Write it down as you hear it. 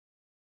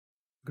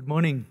Good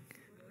morning.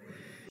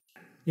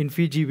 In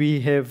Fiji,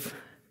 we have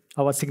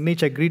our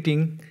signature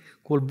greeting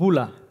called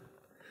Bula.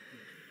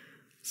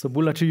 So,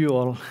 Bula to you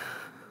all.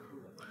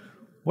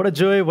 What a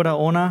joy, what an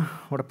honor,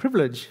 what a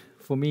privilege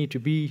for me to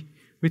be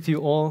with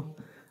you all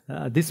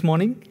this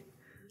morning.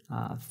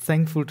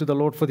 Thankful to the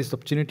Lord for this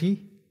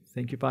opportunity.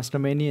 Thank you, Pastor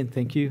Manny, and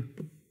thank you,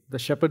 the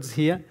shepherds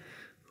here,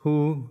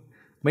 who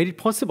made it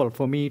possible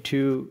for me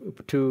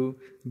to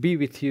be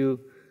with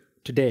you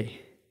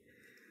today.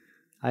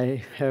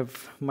 I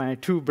have my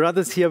two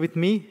brothers here with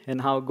me,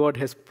 and how God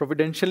has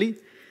providentially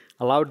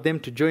allowed them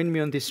to join me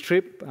on this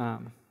trip.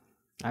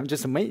 I'm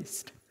just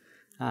amazed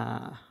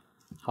how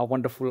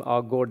wonderful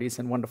our God is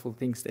and wonderful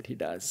things that He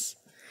does.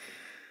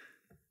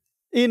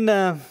 In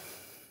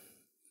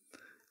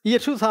year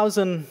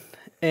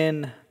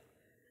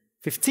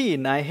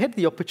 2015, I had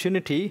the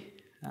opportunity,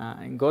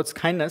 in God's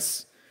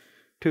kindness,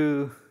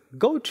 to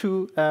go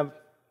to an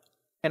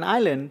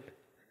island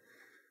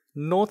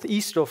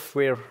northeast of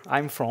where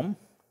I'm from.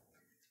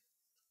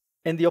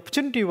 And the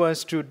opportunity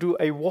was to do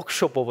a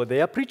workshop over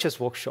there, a preacher's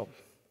workshop.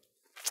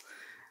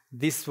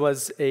 This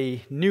was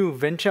a new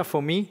venture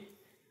for me.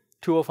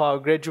 Two of our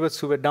graduates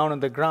who were down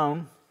on the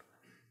ground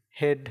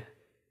had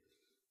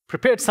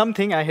prepared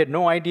something. I had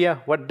no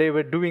idea what they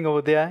were doing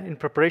over there in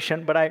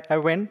preparation, but I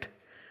went,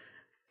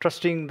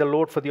 trusting the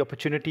Lord for the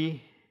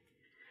opportunity.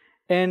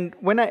 And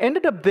when I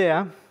ended up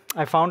there,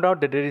 I found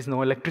out that there is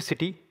no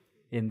electricity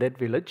in that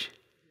village.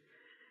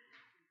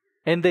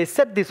 And they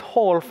set this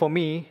hall for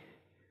me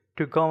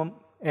to come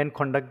and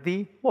conduct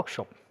the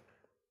workshop.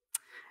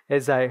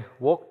 As I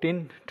walked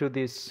into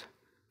this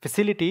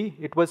facility,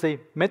 it was a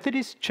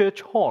Methodist church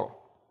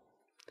hall.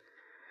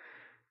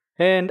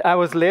 And I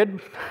was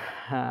led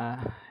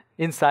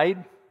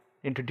inside,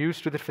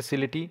 introduced to the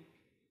facility.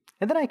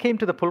 And then I came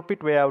to the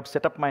pulpit where I would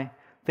set up my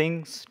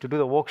things to do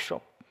the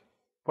workshop.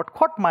 What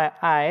caught my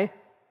eye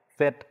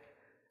that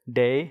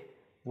day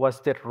was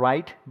that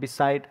right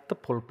beside the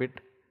pulpit,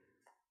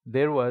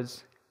 there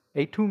was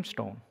a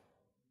tombstone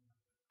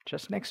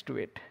just next to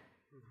it.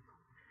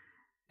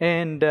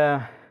 And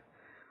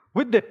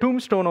with the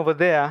tombstone over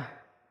there,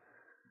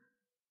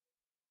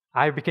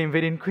 I became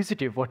very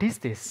inquisitive. What is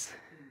this?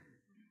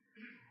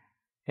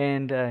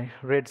 And I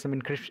read some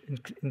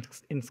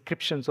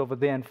inscriptions over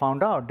there and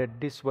found out that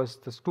this was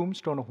the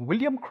tombstone of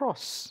William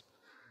Cross,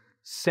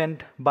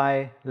 sent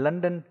by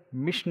London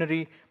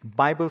Missionary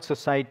Bible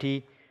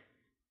Society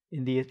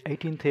in the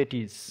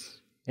 1830s.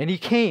 And he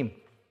came.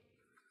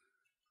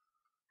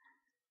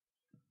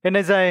 And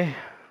as I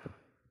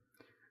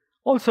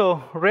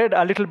also read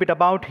a little bit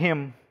about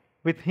him,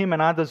 with him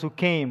and others who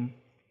came,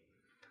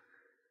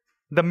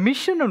 the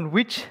mission on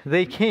which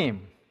they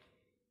came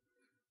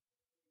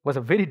was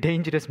a very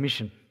dangerous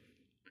mission.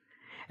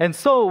 And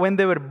so when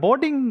they were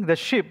boarding the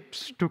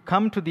ships to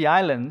come to the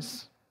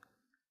islands,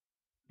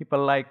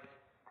 people like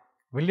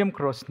William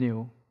Cross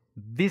knew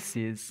this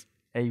is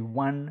a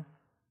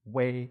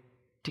one-way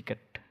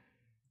ticket.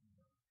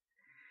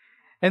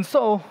 And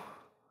so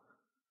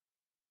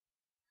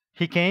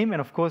he came, and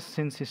of course,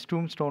 since his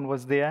tombstone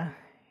was there,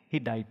 he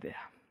died there.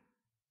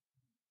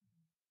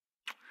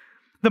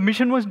 The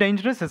mission was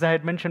dangerous, as I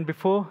had mentioned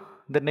before.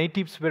 The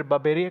natives were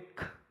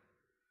barbaric.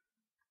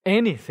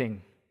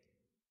 Anything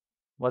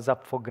was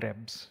up for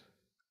grabs.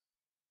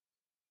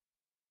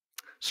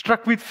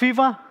 Struck with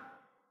fever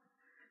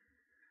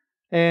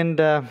and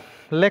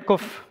lack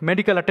of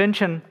medical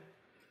attention,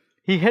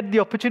 he had the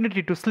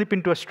opportunity to slip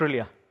into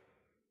Australia,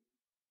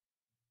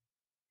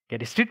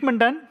 get his treatment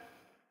done.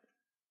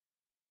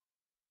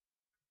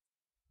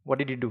 What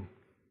did he do?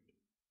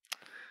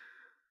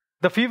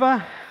 The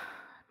fever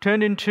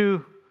turned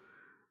into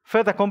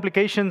further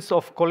complications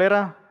of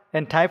cholera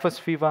and typhus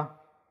fever.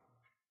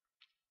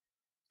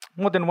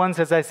 More than once,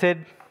 as I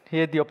said, he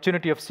had the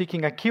opportunity of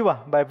seeking a cure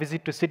by a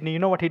visit to Sydney. You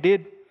know what he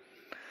did?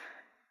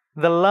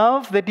 The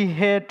love that he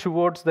had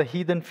towards the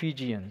heathen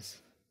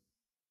Fijians,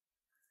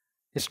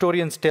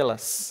 historians tell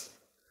us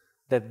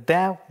that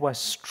that was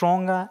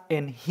stronger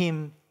in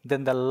him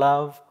than the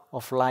love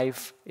of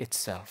life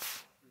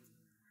itself.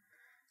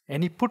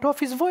 And he put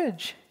off his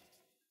voyage.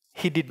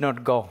 He did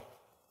not go.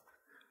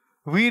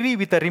 Weary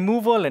with the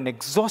removal and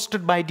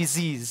exhausted by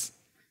disease,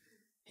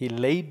 he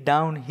laid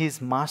down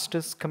his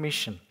master's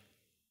commission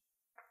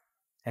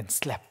and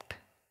slept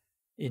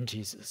in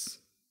Jesus.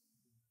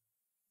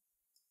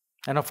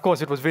 And of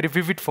course, it was very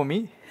vivid for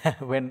me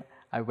when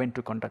I went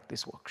to conduct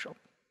this workshop.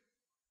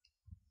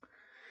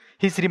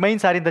 His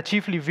remains are in the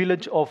chiefly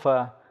village of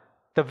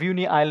the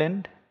Vuni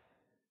Island,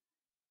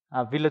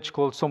 a village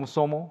called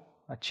Somosomo,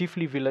 a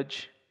chiefly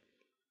village.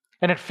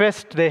 And at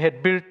first, they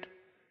had built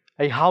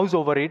a house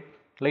over it.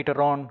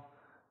 Later on,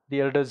 the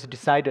elders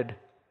decided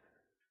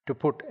to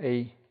put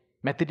a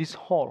Methodist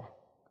hall.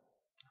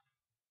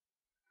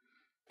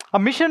 A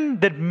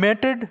mission that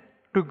mattered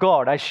to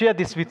God. I share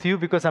this with you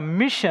because a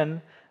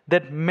mission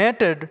that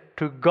mattered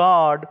to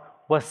God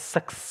was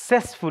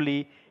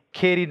successfully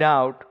carried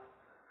out.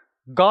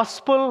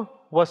 Gospel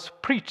was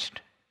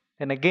preached.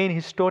 And again,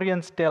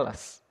 historians tell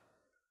us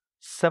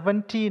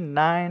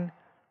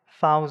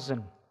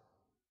 79,000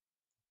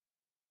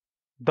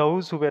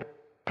 those who were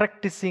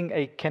practicing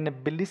a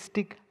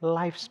cannibalistic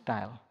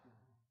lifestyle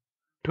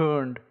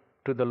turned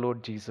to the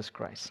Lord Jesus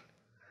Christ.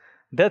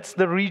 That's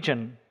the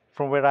region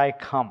from where I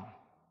come.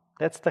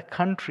 That's the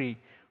country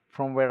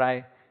from where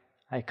I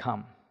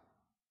come.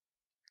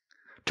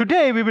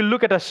 Today we will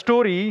look at a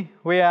story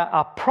where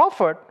a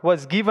prophet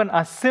was given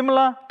a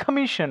similar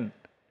commission.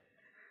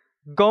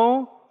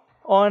 Go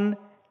on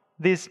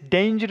this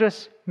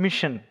dangerous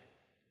mission.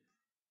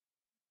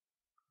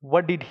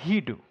 What did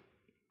he do?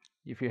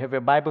 If you have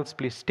your Bibles,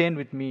 please turn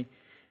with me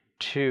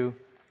to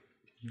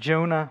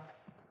Jonah,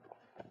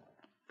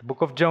 the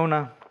book of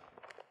Jonah.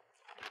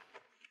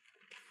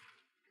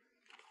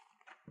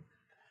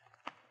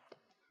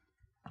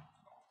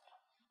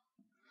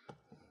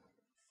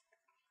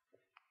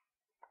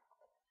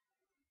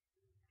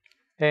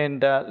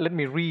 And let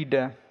me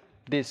read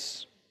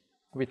this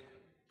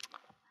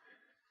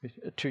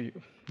to you.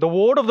 The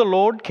word of the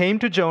Lord came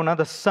to Jonah,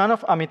 the son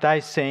of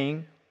Amittai,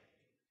 saying,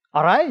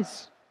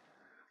 Arise,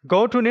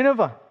 go to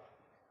Nineveh,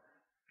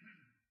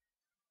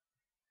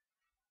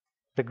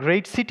 the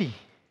great city,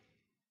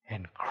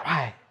 and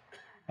cry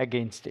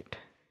against it.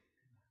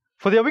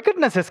 For their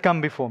wickedness has come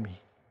before me.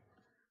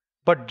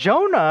 But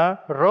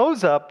Jonah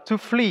rose up to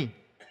flee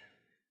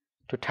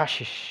to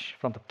Tarshish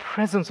from the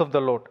presence of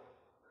the Lord.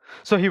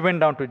 So he went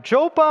down to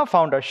Joppa,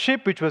 found a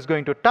ship which was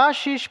going to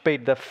Tarshish,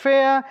 paid the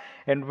fare,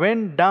 and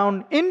went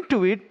down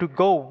into it to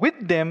go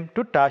with them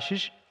to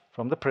Tarshish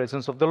from the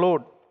presence of the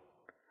Lord.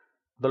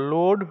 The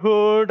Lord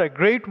heard a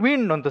great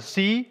wind on the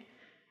sea,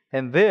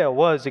 and there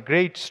was a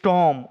great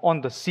storm on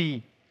the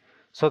sea,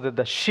 so that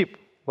the ship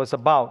was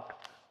about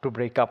to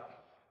break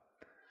up.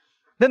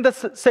 Then the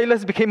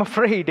sailors became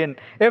afraid, and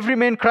every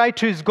man cried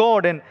to his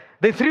God, and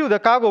they threw the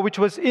cargo which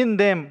was in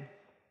them.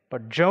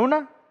 But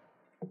Jonah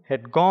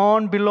had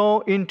gone below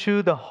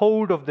into the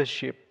hold of the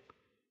ship,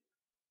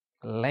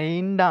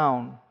 lain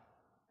down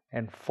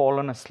and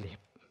fallen asleep.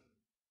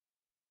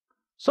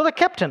 So the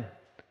captain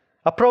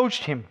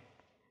approached him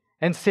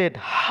and said,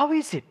 How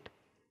is it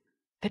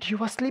that you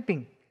are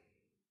sleeping?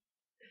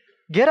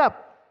 Get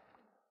up,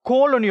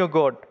 call on your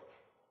God.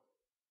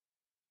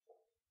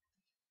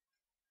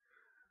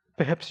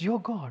 Perhaps your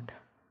God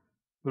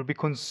will be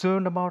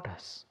concerned about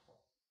us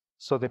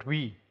so that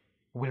we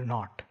will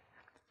not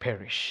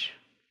perish.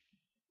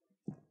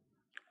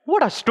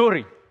 What a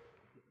story!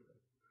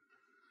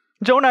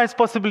 Jonah is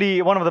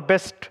possibly one of the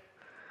best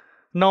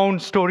known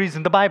stories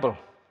in the Bible.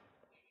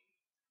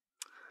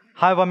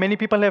 However, many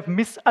people have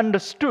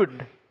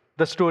misunderstood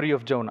the story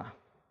of Jonah.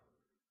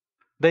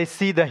 They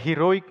see the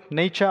heroic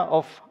nature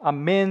of a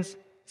man's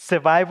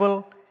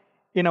survival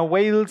in a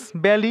whale's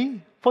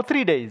belly for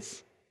 3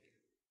 days.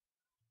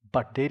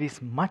 But there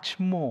is much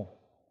more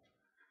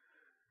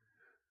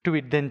to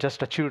it than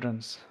just a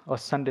children's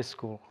Sunday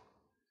school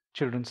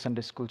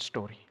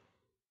story.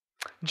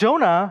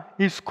 Jonah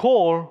is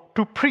called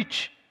to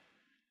preach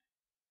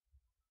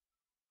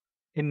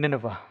in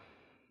Nineveh.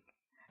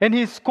 And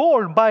he is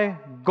called by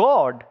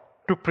God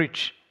to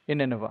preach in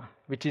Nineveh,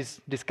 which is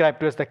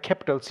described to as the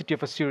capital city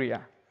of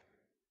Assyria.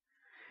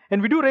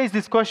 And we do raise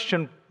this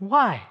question,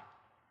 why?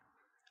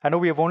 I know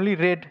we have only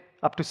read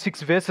up to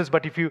 6 verses,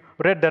 but if you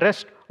read the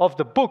rest of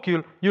the book,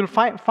 you'll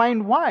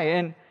find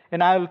why.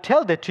 And I'll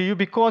tell that to you,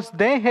 because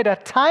they had a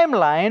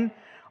timeline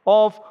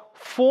of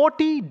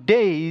 40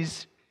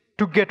 days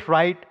to get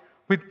right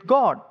with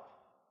God.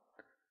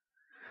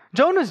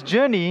 Jonah's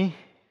journey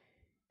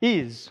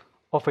is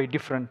of a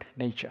different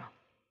nature.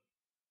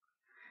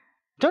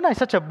 Jonah is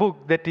such a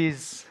book that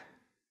is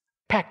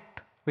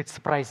packed with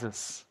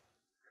surprises,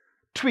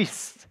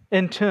 twists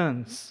and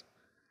turns.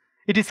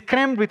 It is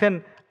crammed with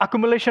an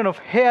accumulation of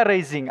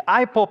hair-raising,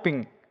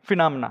 eye-popping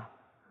phenomena,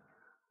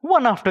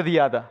 one after the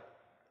other.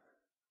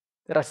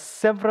 There are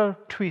several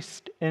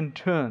twists and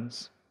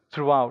turns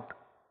throughout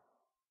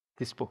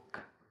this book.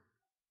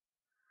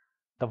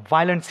 The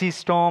violent sea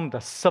storm, the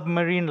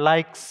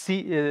submarine-like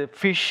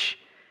fish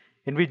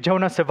in which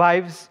Jonah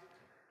survives,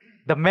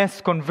 the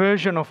mass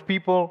conversion of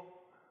people,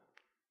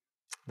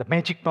 the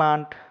magic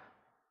plant.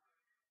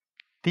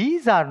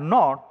 These are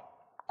not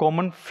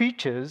common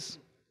features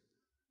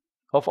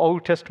of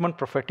Old Testament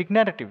prophetic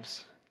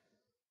narratives.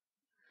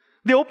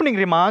 The opening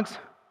remarks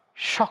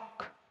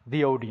shock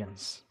the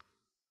audience.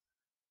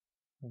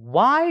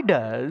 Why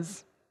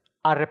does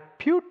a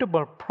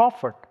reputable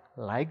prophet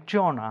like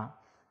Jonah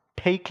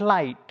take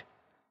light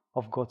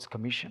of God's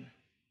commission?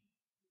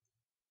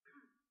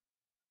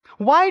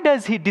 Why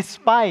does he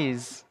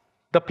despise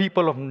the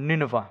people of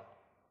Nineveh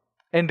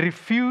and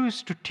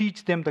refuse to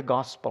teach them the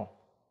gospel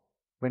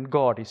when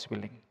God is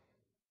willing?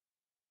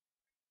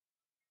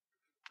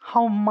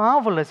 How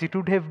marvelous it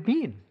would have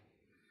been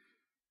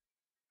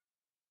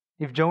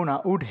if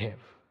Jonah would have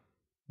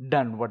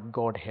done what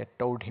God had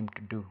told him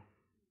to do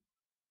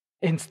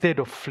instead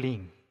of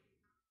fleeing.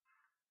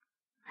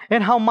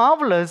 And how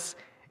marvelous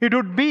it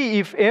would be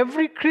if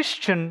every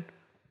Christian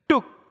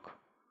took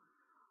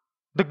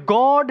the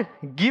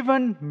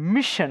God-given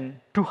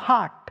mission to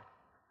heart,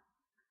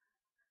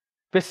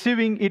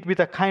 pursuing it with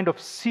a kind of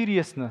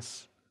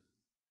seriousness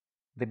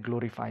that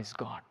glorifies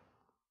God.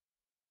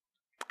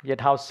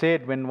 Yet how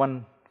sad when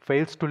one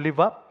fails to live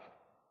up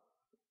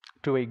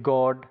to a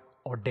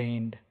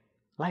God-ordained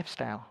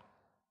lifestyle.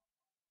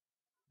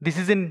 This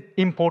is an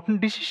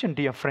important decision,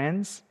 dear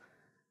friends.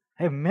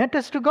 It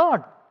matters to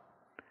God,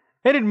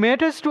 and it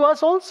matters to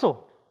us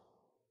also.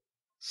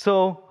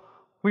 So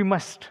we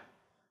must,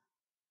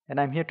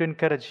 and I'm here to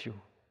encourage you,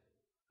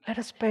 let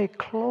us pay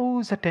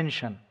close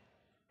attention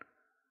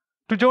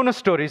to Jonah's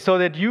story so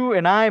that you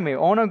and I may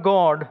honor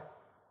God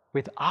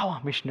with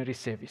our missionary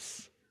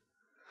service.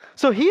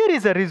 So here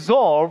is a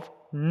resolve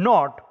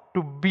not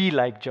to be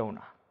like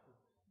Jonah.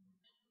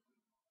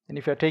 And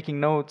if you're taking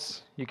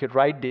notes, you could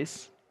write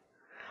this.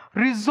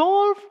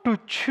 Resolve to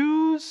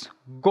choose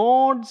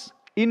God's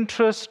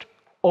interest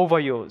over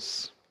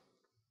yours.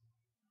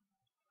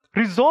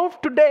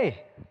 Resolve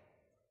today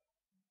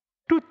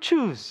to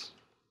choose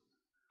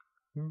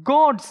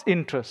God's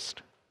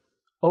interest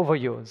over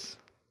yours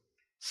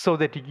so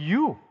that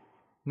you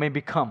may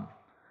become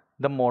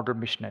the model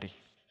missionary.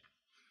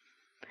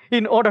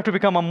 In order to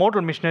become a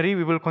model missionary,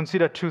 we will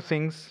consider two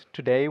things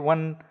today.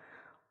 One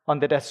on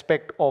that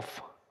aspect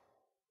of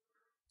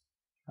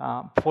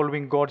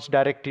following God's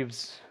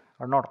directives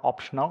are not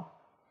optional.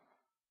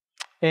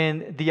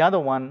 And the other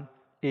one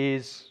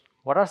is,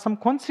 what are some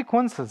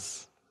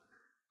consequences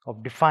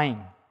of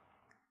defying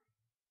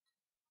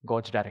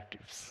God's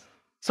directives?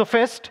 So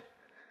first,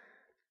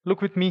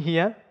 look with me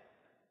here.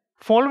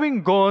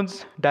 Following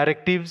God's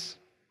directives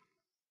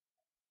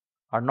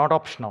are not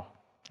optional.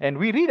 And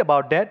we read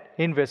about that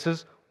in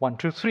verses 1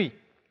 to 3.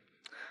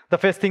 The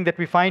first thing that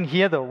we find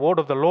here, the word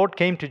of the Lord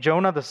came to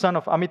Jonah, the son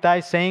of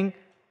Amittai, saying,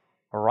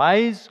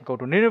 "Arise, go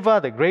to Nineveh,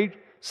 the great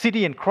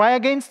city, and cry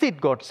against it,"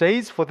 God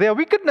says, "for their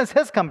wickedness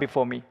has come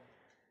before me."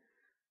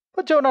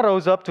 But Jonah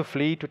rose up to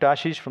flee to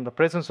Tarshish from the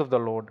presence of the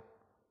Lord.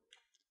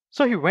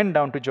 So he went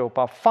down to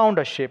Joppa, found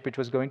a ship which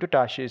was going to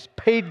Tarshish,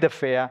 paid the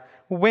fare,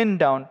 went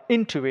down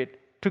into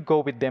it to go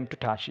with them to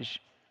Tarshish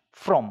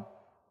from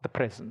the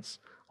presence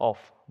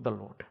of the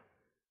Lord.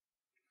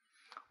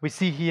 We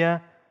see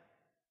here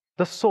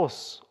the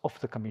source of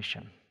the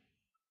commission.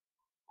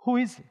 Who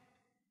is it?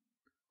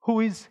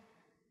 Who is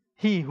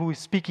he who is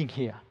speaking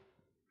here?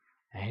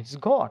 And it's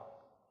God.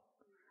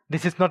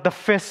 This is not the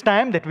first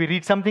time that we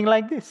read something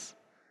like this.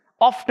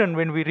 Often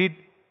when we read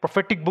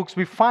prophetic books,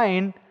 we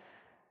find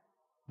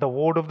the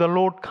word of the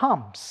Lord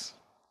comes.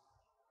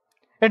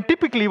 And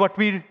typically what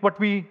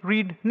we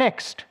read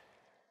next,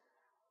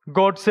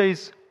 God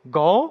says,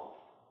 "Go,"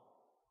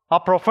 our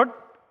prophet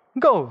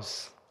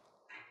goes.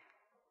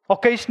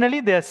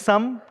 Occasionally there are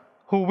some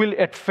who will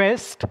at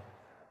first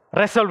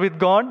wrestle with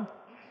God,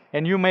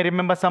 and you may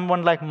remember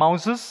someone like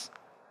Moses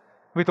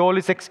with all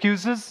his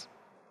excuses,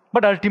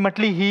 but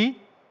ultimately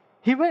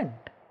he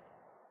went.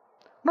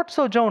 Not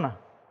so Jonah.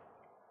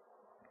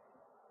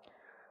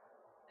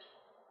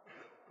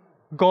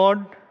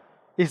 God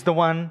is the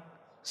one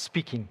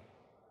speaking.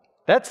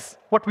 That's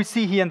what we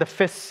see here in the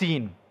first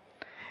scene.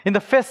 In the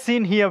first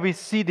scene here, we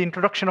see the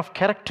introduction of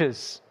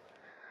characters.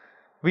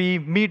 We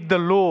meet the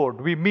Lord,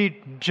 we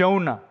meet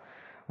Jonah,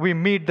 we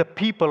meet the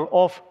people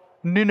of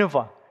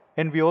Nineveh,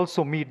 and we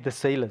also meet the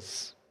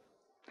sailors.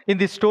 In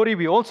this story,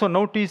 we also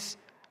notice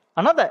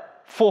another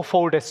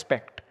fourfold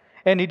aspect,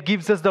 and it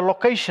gives us the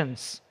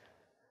locations.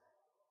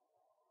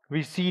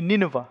 We see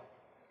Nineveh,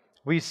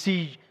 we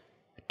see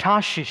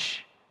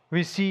Tarshish,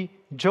 we see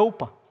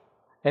Joppa,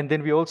 and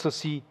then we also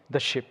see the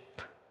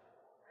ship.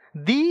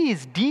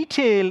 These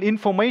detailed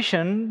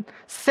information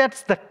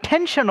sets the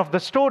tension of the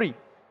story.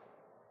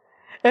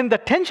 And the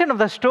tension of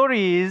the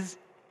story is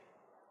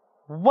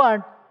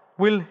what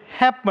will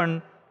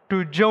happen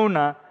to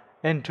Jonah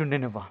and to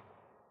Nineveh.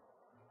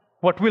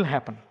 What will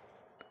happen?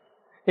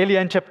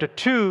 Earlier in chapter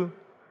 2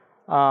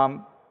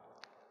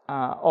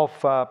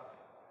 of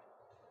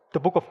the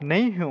book of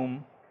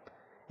Nahum,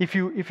 if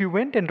you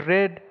went and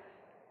read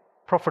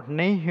Prophet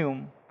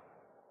Nahum,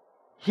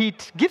 he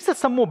gives us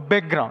some more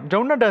background.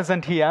 Jonah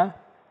doesn't here.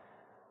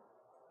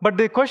 But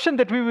the question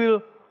that we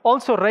will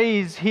also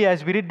raise here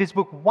as we read this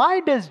book,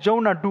 why does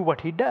Jonah do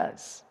what he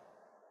does?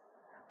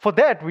 For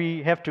that,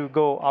 we have to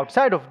go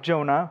outside of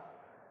Jonah,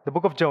 the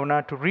book of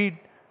Jonah, to read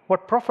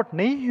what Prophet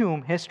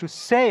Nahum has to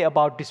say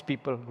about this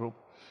people group.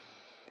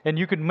 And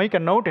you could make a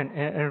note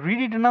and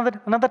read it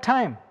another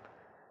time.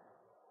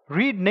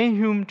 Read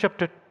Nahum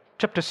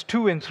chapters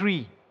 2 and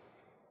 3.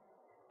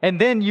 And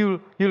then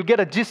you'll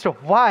get a gist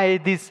of why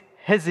this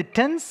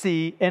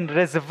hesitancy and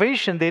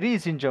reservation there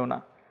is in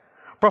Jonah.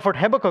 Prophet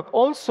Habakkuk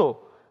also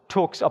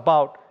talks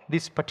about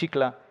this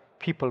particular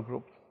people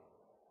group.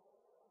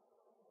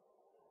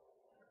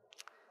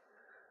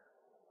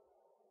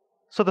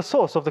 So the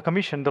source of the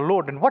commission, the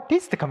Lord, and what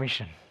is the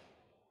commission?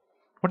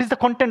 What is the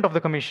content of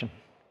the commission?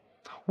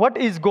 What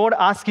is God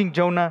asking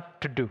Jonah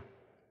to do?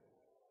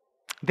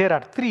 There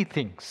are three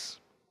things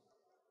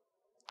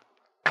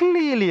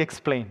clearly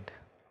explained.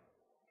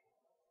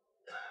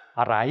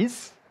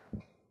 Arise.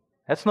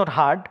 That's not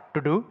hard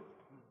to do.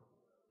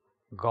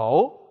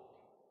 Go.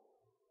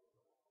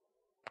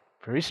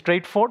 Very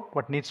straightforward,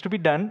 what needs to be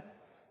done.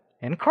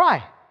 And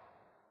cry.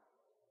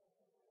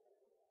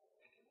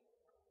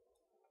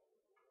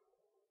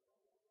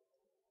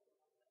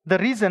 The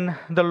reason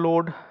the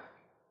Lord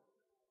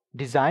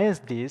desires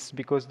this,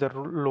 because the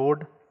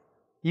Lord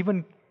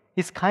even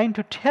is kind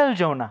to tell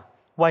Jonah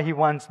why he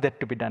wants that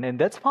to be done. And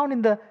that's found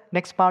in the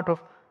next part of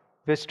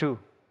verse 2.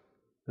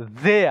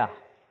 Their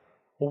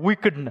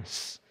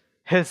wickedness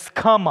has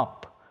come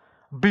up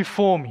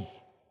before me.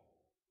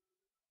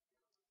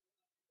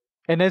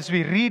 And as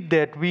we read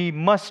that, we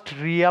must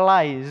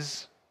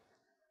realize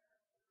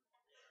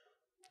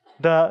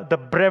the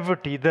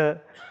brevity,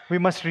 we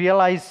must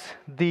realize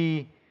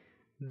the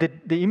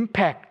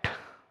impact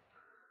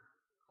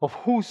of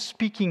who's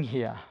speaking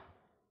here.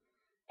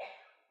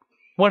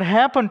 What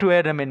happened to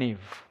Adam and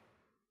Eve?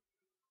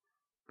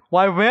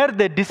 Why were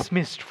they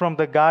dismissed from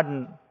the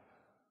garden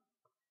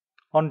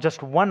on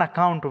just one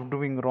account of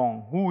doing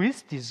wrong? Who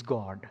is this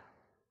God?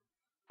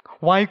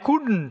 Why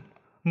couldn't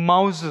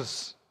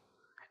Moses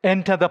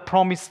enter the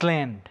promised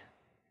land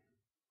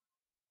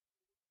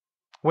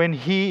when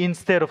he,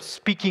 instead of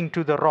speaking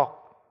to the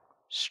rock,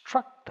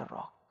 struck the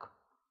rock?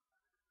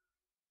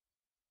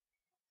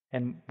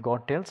 And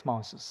God tells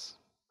Moses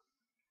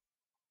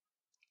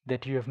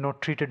that you have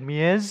not treated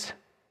me as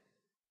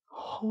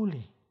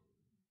holy.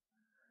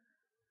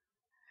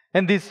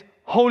 And this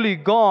holy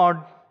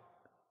God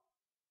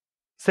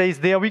says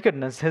their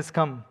wickedness has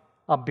come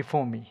up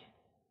before me.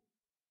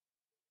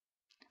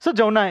 So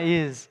Jonah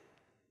is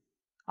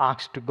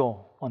asked to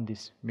go on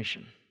this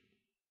mission.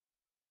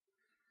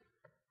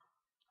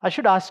 I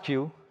should ask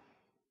you,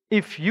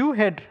 if you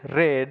had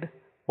read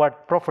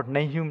what Prophet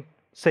Nahum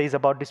says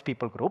about this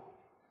people group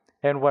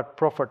and what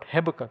Prophet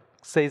Habakkuk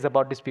says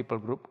about this people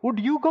group, would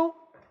you go?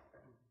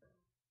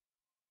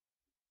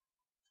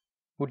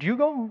 Would you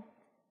go?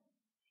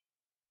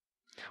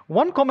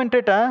 One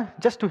commentator,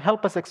 just to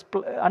help us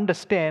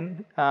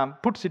understand,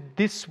 puts it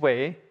this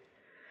way.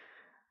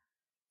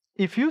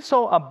 If you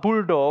saw a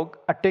bulldog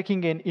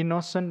attacking an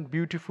innocent,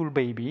 beautiful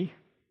baby,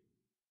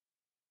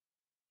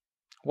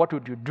 what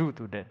would you do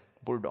to that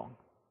bulldog?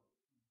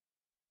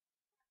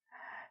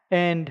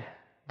 And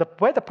the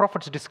way the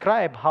prophets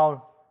describe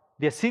how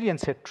the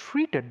Assyrians had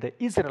treated the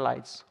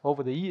Israelites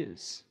over the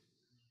years,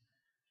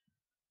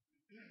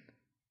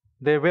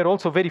 they were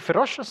also very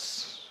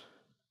ferocious.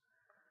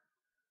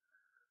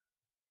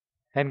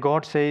 And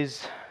God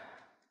says,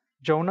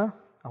 Jonah,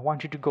 I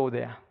want you to go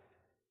there.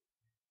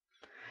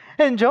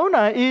 And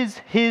Jonah is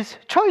his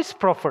choice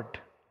prophet.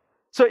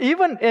 So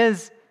even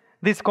as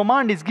this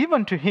command is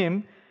given to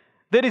him,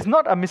 there is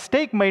not a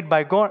mistake made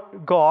by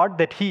God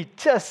that he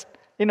just,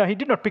 he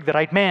did not pick the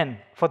right man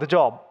for the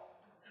job.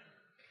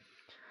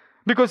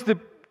 Because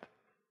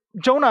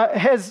Jonah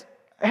has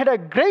had a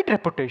great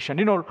reputation.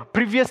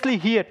 Previously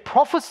he had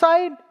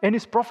prophesied and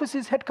his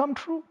prophecies had come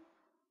true.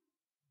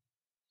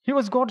 He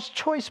was God's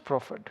choice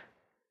prophet.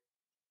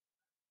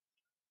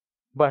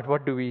 But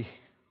what do we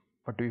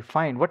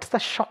find? What's the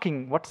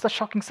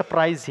shocking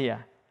surprise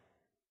here?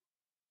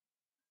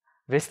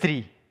 Verse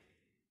 3.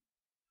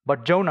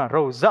 But Jonah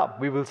rose up.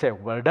 We will say,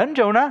 well done,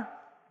 Jonah,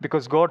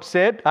 because God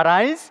said,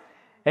 arise,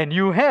 and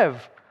you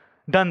have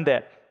done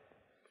that.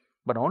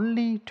 But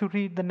only to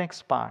read the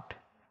next part.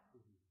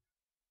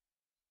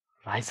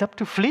 Rise up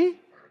to flee?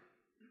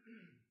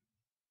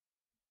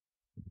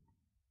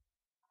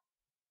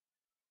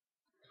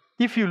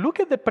 If you look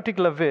at that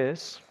particular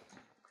verse,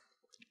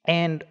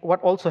 and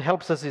what also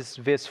helps us is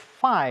verse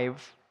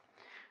 5,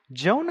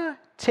 Jonah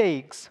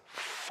takes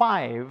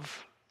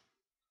 5.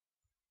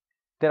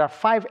 There are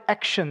 5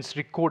 actions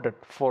recorded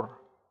for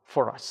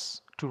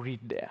us to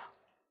read there.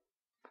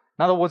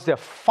 In other words, there are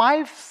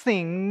 5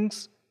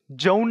 things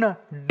Jonah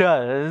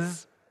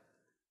does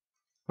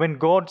when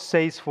God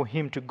says for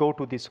him to go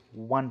to this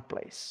one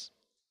place.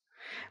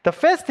 The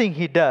first thing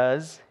he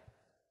does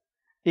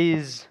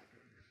is,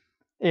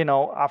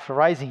 after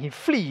rising, he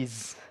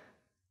flees.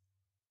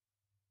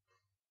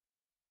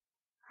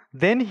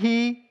 Then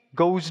he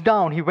goes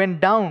down. He went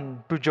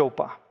down to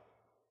Joppa.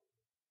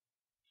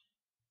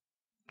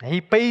 He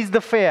pays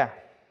the fare.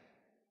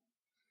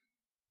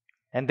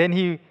 And then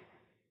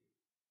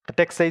the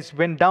text says,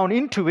 went down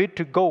into it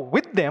to go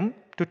with them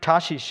to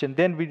Tarshish. And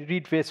then we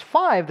read verse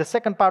 5, the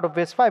second part of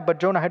verse 5. But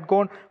Jonah had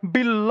gone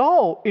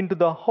below into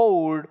the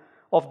hold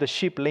of the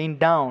ship, lain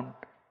down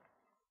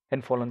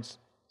and fallen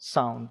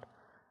sound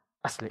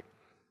asleep.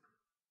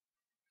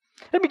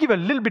 Let me give a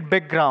little bit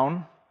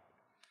background.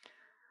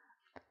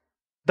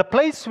 The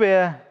place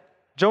where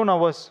Jonah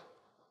was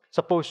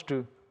supposed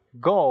to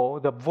go,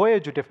 the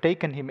voyage would have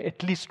taken him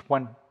at least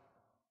one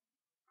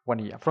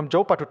year. From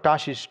Joppa to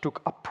Tarshish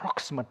took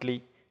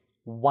approximately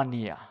 1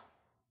 year.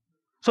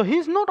 So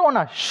he's not on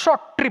a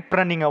short trip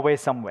running away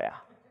somewhere.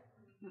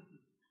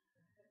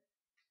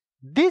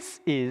 This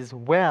is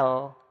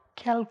well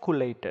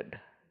calculated.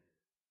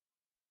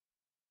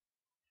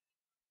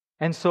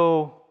 And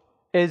so,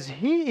 as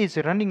he is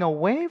running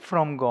away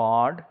from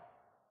God,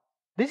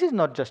 this is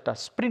not just a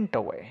sprint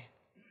away.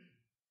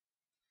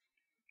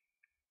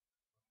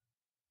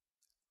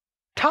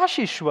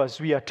 Tarshish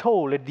was, we are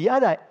told, at the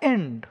other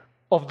end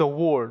of the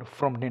world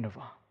from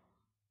Nineveh.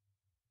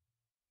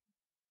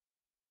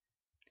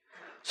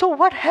 So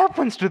what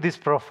happens to this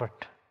prophet?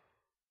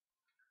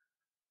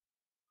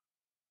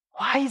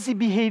 Why is he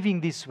behaving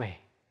this way?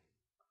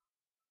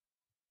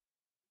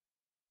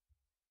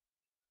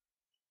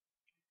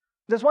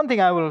 There's one thing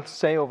I will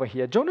say over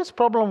here. Jonah's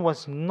problem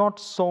was not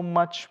so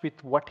much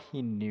with what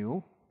he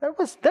knew.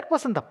 That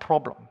wasn't the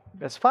problem.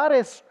 As far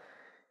as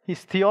his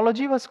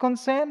theology was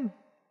concerned,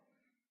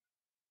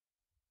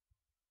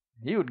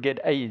 he would get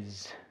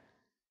A's,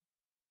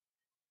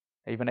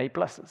 even A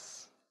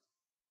pluses.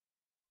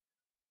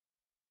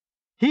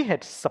 He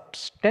had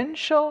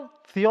substantial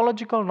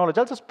theological knowledge.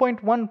 I'll just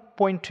point one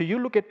point to you.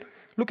 Look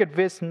at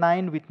verse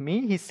 9 with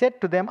me. He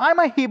said to them, I'm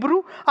a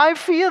Hebrew. I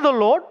fear the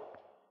Lord.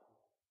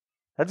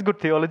 That's good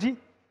theology.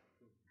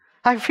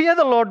 I fear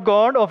the Lord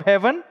God of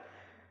heaven,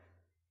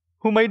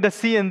 who made the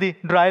sea and the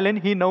dry land.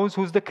 He knows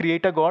who's the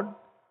creator God.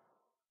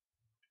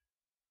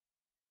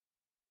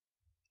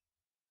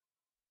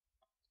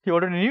 He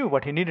already knew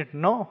what he needed to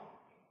know.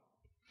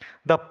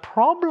 The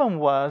problem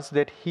was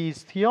that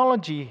his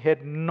theology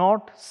had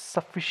not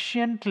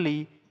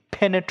sufficiently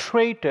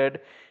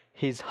penetrated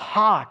his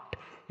heart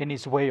and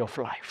his way of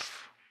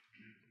life.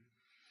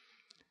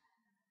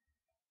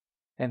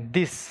 And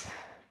this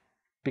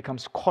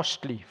becomes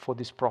costly for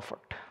this prophet.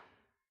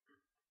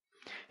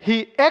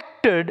 He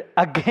acted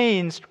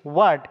against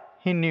what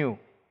he knew.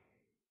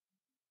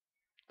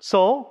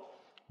 So,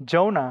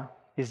 Jonah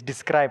is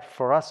described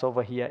for us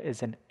over here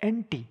as an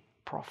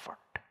anti-prophet.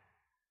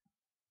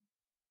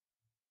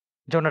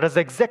 Jonah does the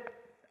exact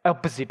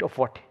opposite of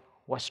what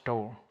was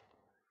told.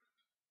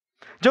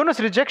 Jonah's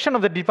rejection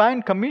of the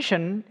divine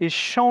commission is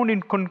shown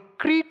in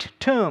concrete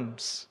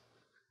terms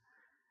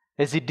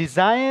as he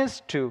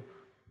desires to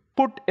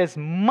put as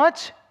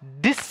much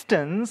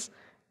distance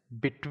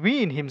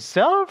between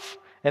himself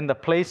and the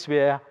place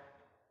where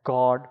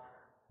God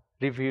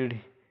revealed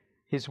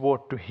his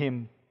word to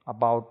him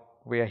about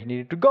where he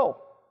needed to go.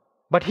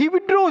 But he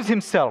withdraws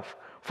himself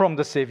from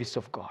the service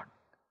of God.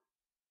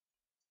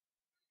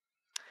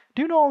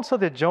 Do you know also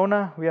that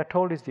Jonah, we are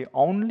told, is the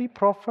only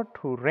prophet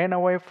who ran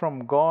away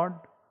from God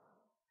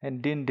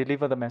and didn't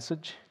deliver the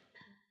message?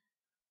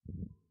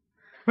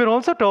 We're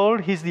also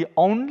told he's the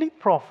only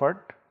prophet,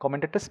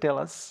 commentators tell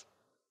us,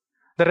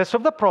 the rest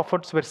of the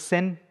prophets were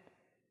sent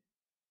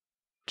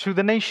to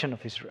the nation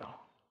of Israel.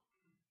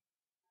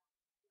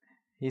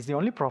 He's the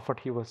only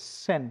prophet he was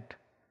sent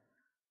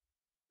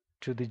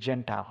to the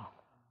Gentile.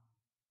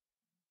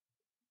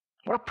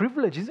 What a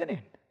privilege, isn't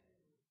it?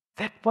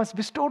 That was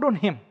bestowed on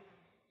him.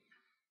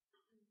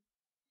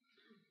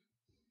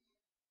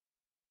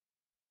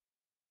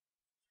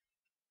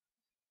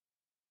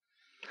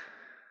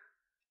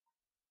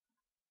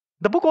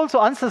 The book also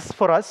answers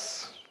for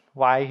us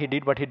why he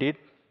did what he did.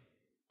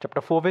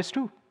 Chapter 4, verse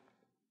 2.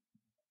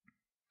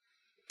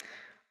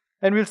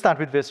 And we'll start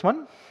with verse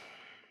 1.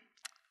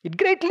 It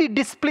greatly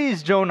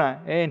displeased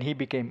Jonah, and he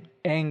became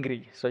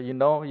angry. So you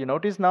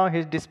notice now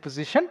his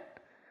disposition,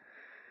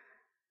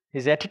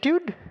 his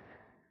attitude.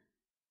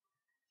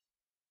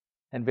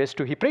 And verse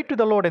 2, he prayed to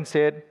the Lord and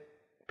said,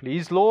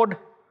 Please, Lord,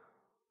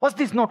 was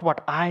this not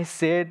what I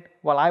said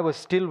while I was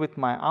still in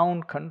my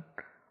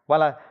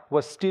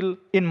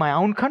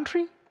own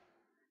country?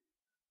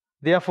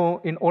 Therefore,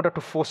 in order to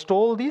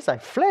forestall this, I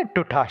fled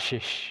to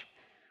Tarshish.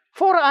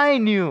 For I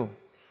knew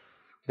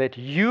that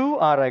you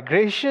are a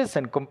gracious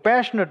and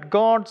compassionate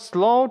God,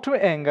 slow to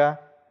anger,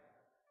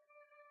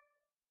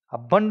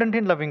 abundant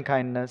in loving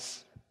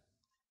kindness,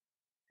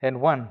 and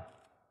one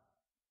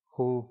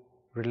who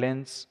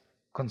relents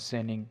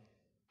concerning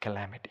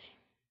calamity.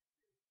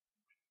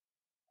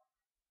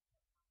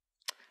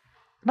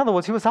 In other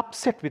words, he was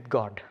upset with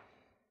God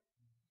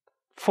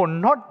for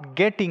not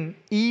getting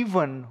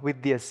even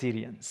with the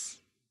Assyrians.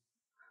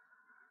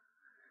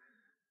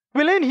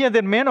 We learn here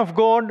that men of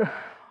God,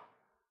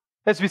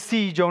 as we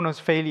see Jonah's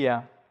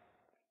failure,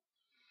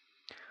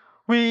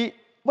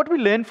 what we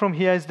learn from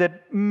here is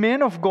that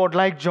men of God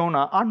like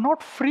Jonah are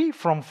not free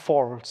from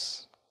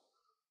faults,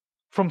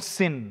 from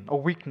sin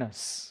or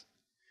weakness.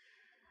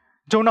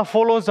 Jonah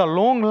follows a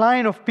long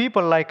line of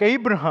people like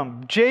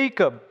Abraham,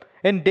 Jacob,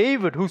 and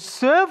David who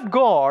served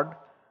God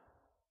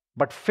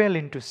but fell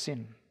into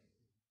sin.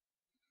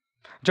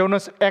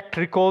 Jonah's act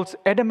recalls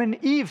Adam and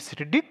Eve's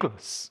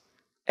ridiculous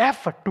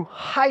effort to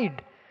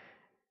hide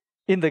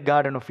in the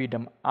Garden of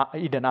Eden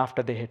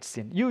after they had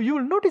sinned. You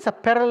will notice a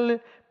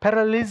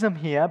parallelism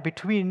here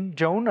between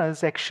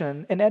Jonah's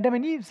action and Adam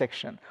and Eve's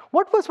action.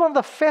 What was one of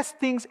the first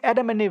things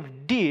Adam and Eve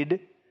did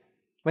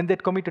when they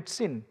had committed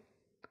sin?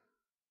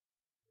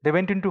 They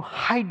went into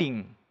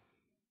hiding.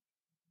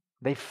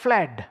 They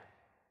fled.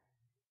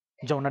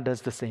 Jonah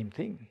does the same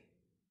thing.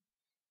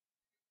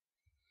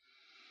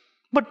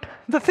 But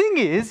the thing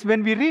is,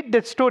 when we read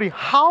that story,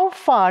 how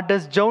far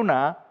does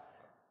Jonah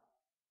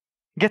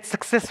get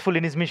successful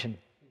in his mission?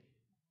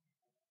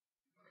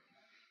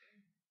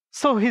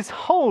 So his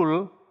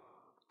whole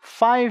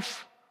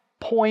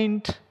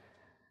 5-point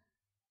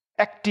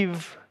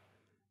active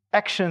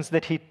actions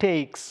that he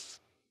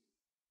takes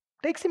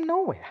him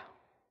nowhere.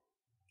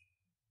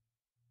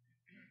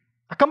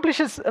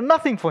 Accomplishes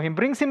nothing for him,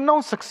 brings him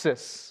no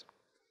success.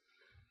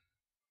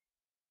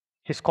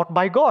 He's caught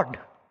by God.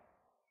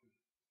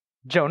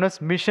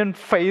 Jonah's mission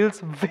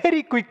fails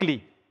very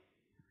quickly.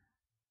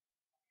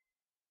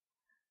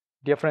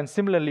 Dear friends,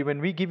 similarly, when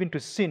we give in to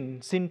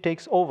sin, sin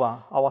takes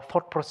over our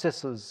thought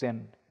processes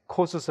and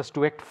causes us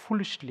to act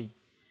foolishly,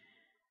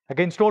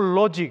 against all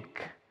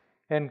logic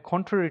and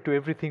contrary to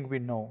everything we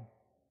know.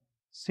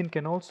 Sin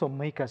can also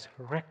make us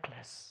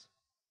reckless.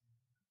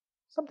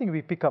 Something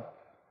we pick up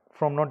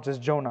from not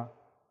just Jonah,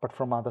 but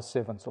from other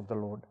servants of the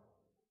Lord.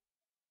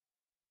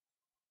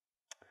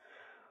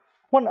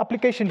 One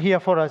application here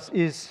for us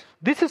is,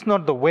 this is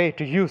not the way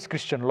to use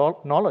Christian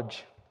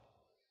knowledge.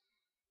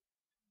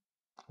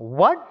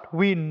 What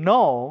we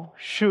know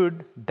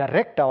should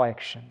direct our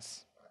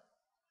actions.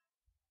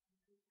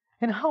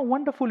 And how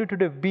wonderful it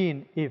would have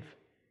been if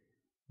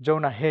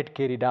Jonah had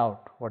carried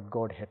out what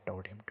God had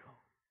told him to.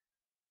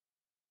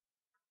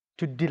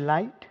 To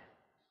delight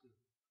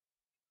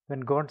when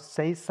God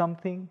says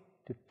something,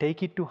 to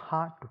take it to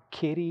heart, to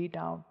carry it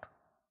out.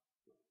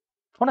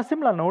 On a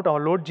similar note, our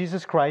Lord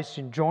Jesus Christ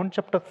in John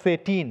chapter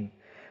 13,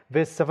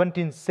 verse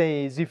 17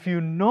 says, if you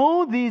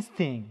know these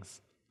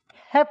things,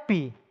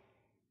 happy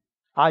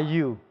are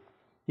you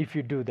if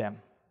you do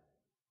them.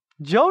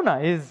 Jonah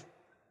is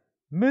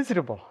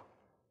miserable.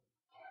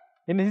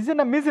 And he's in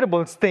a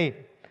miserable state.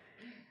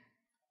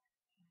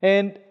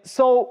 And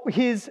so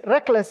his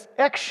reckless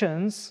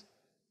actions,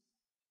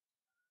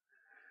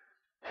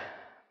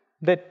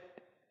 that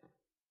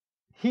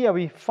here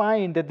we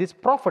find that this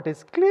prophet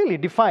has clearly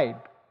defied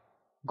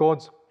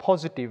God's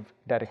positive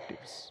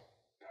directives.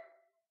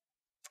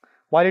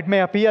 While it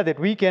may appear that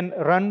we can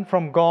run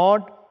from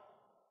God,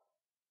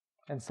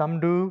 and some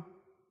do,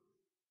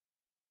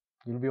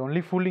 you'll be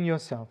only fooling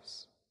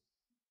yourselves.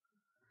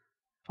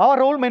 Our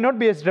role may not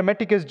be as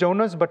dramatic as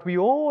Jonah's, but we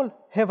all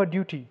have a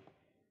duty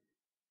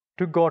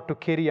to God to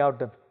carry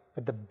out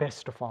at the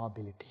best of our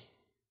ability.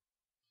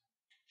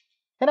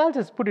 And I'll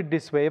just put it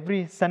this way,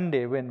 every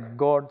Sunday when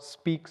God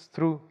speaks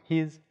through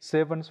His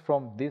servants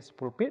from this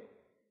pulpit,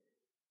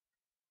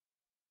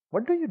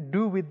 what do you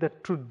do with the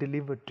truth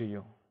delivered to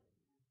you?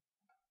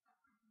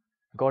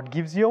 God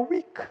gives you a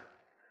week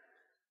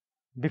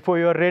before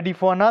you are ready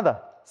for another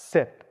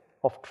set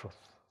of truth.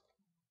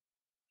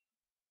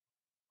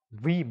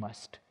 We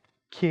must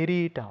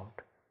carry it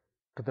out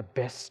to the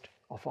best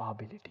of our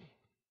ability.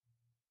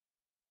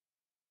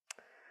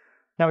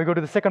 Now we go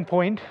to the second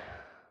point,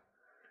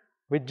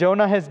 which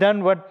Jonah has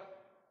done what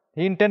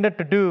he intended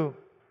to do,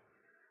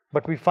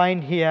 but we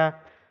find here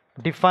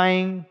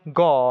defying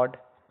God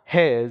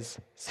has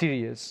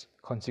serious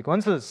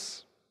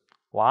consequences.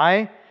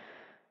 Why?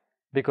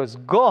 Because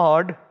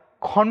God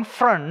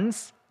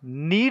confronts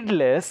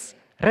needless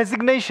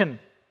resignation.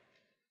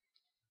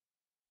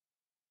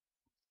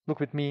 Look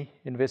with me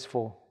in verse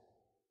 4.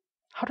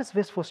 How does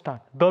verse 4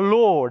 start? The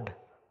Lord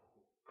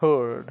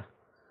heard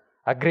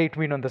a great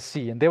wind on the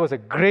sea, and there was a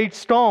great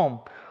storm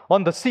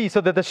on the sea, so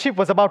that the ship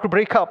was about to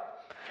break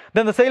up.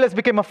 Then the sailors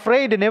became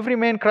afraid, and every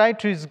man cried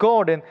to his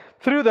God, and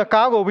threw the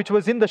cargo which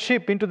was in the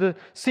ship into the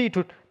sea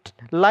to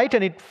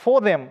lighten it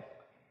for them.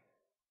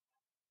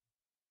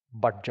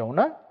 But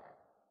Jonah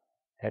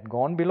had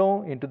gone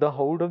below into the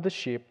hold of the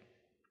ship,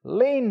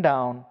 lain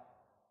down,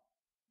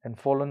 and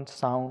fallen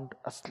sound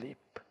asleep.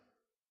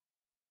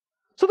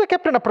 So the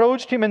captain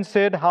approached him and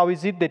said, "How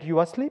is it that you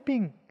are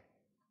sleeping?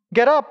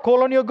 Get up,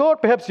 call on your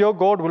God. Perhaps your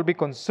God will be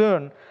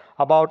concerned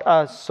about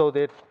us so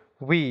that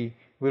we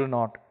will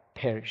not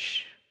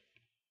perish."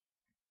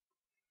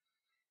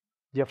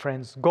 Dear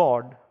friends,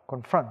 God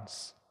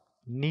confronts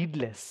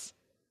needless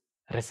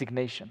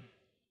resignation.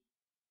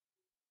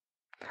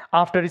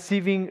 After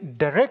receiving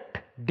direct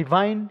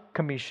divine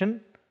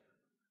commission,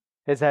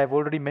 as I have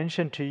already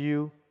mentioned to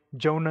you,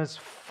 Jonah's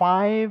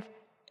 5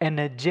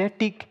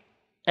 energetic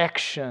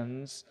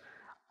actions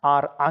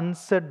are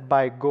answered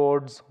by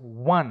God's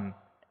 1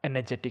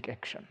 energetic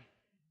action.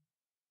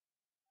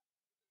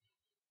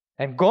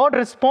 And God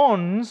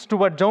responds to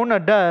what Jonah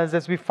does,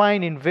 as we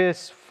find in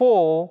verse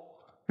 4,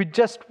 with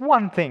just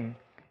one thing.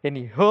 And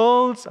he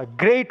hurls a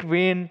great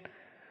wind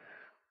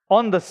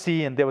on the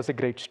sea, and there was a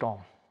great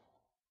storm.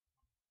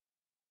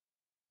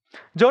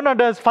 Jonah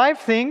does 5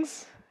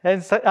 things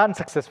and is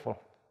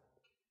unsuccessful.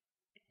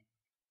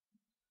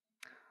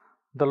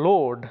 The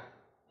Lord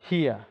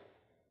here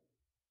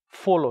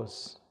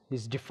follows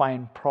his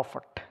divine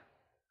prophet.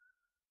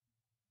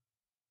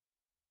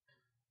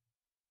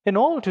 And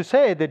all to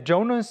say that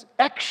Jonah's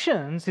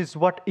actions is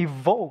what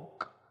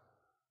evoke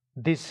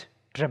this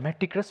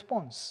dramatic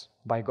response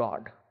by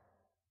God.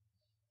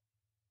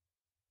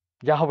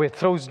 Yahweh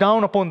throws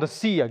down upon the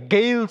sea a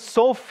gale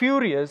so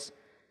furious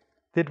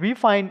that we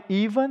find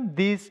even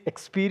these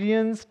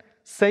experienced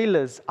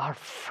sailors are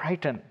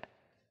frightened.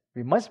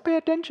 We must pay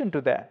attention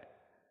to that.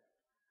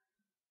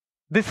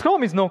 This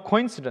storm is no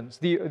coincidence.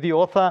 The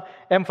author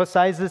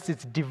emphasizes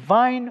its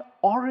divine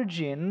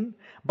origin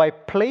by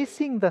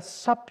placing the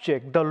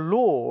subject, the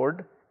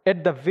Lord,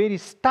 at the very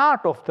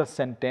start of the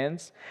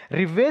sentence,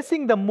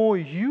 reversing the more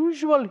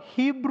usual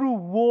Hebrew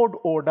word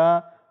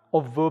order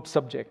of verb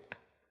subject.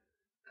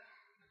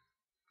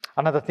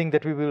 Another thing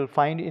that we will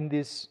find in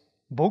this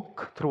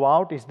book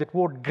throughout is that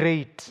word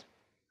great.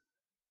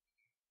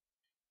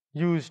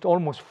 used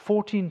almost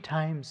 14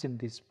 times in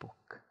this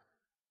book.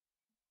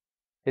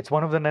 It's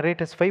one of the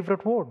narrator's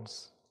favorite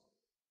words.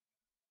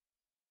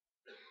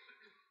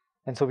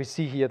 And so we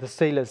see here the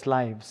sailors'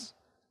 lives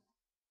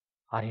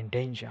are in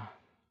danger.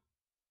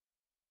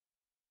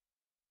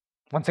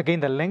 Once again,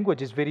 the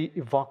language is very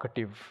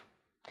evocative.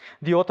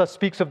 The author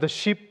speaks of the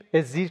ship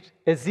as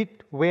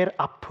it were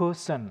a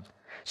person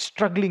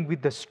struggling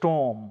with the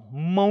storm,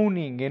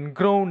 moaning and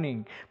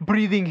groaning,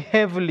 breathing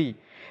heavily,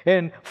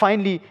 and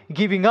finally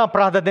giving up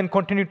rather than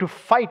continue to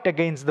fight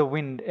against the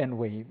wind and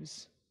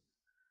waves.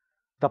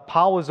 The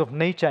powers of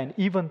nature and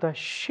even the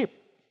ship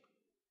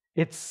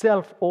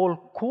itself all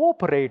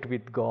cooperate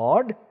with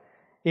God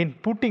in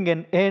putting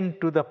an end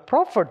to the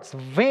prophet's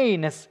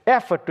vain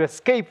effort to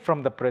escape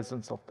from the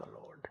presence of the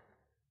Lord.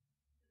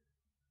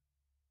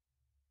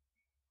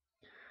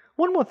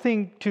 One more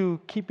thing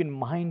to keep in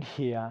mind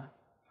here,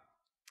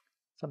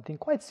 something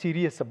quite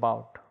serious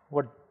about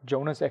what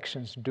Jonah's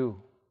actions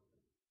do.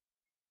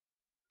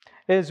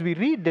 As we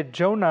read that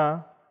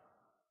Jonah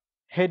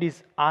had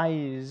his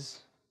eyes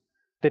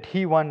that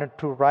he wanted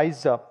to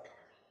rise up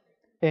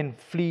and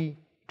flee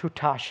to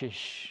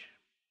Tarshish.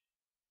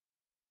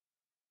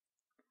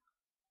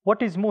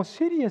 What is more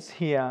serious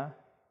here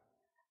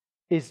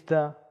is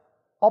the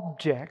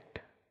object,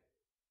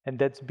 and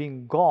that's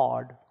being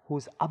God,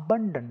 who's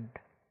abandoned.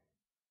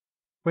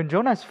 When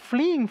Jonah is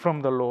fleeing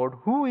from the Lord,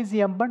 who is he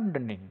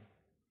abandoning?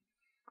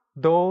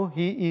 Though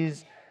he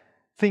is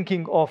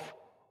thinking of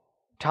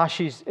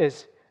Tarshish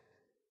as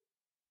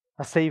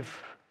a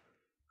safe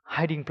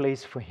hiding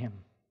place for him.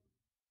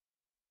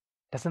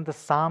 Doesn't the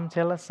psalm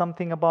tell us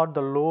something about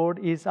the Lord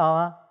is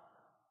our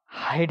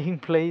hiding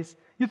place?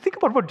 You think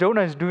about what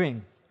Jonah is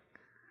doing.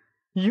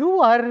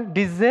 You are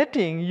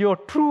deserting your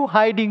true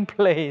hiding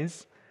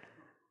place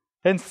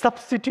and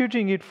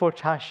substituting it for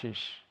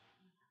Tarshish.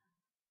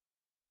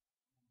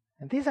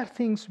 And these are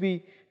things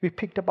we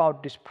picked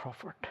about this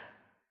prophet.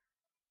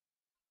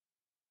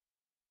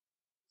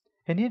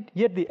 And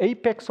yet the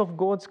apex of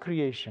God's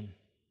creation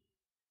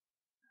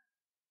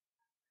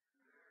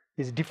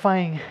is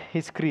defying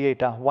his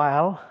creator,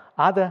 while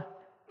other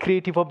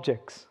creative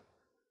objects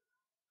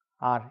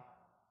are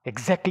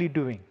exactly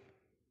doing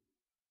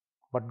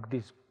what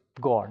this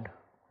God,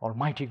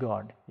 Almighty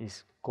God,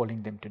 is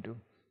calling them to do.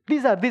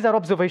 These are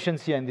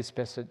observations here in this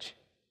passage.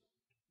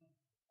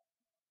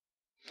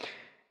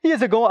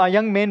 Years ago, a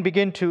young man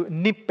began to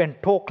nip and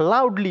talk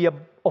loudly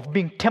of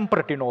being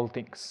temperate in all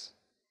things.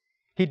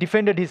 He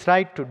defended his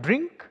right to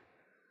drink,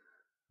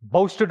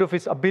 boasted of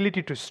his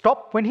ability to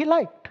stop when he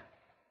liked.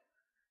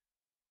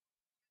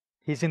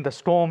 He's in the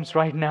storms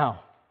right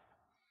now.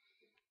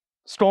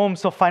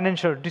 Storms of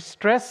financial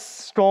distress,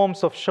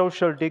 storms of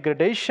social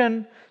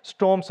degradation,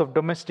 storms of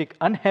domestic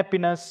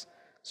unhappiness,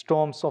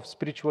 storms of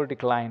spiritual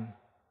decline.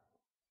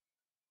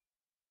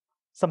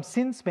 Some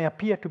sins may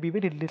appear to be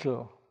very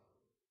little.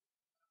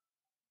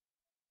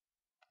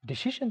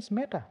 Decisions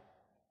matter.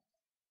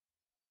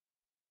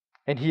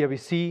 And here we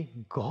see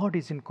God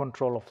is in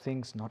control of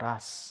things, not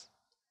us.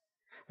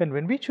 And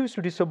when we choose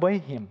to disobey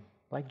Him,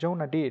 like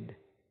Jonah did,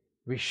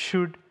 we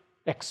should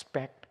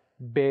expect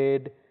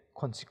bad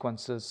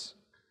consequences.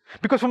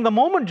 Because from the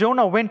moment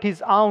Jonah went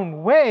his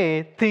own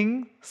way,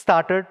 things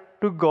started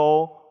to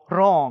go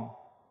wrong.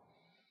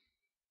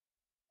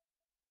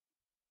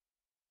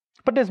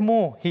 But there's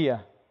more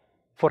here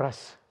for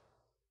us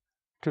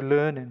to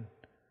learn.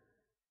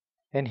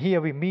 And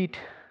here we meet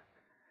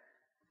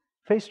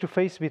face to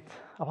face with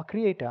our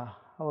Creator,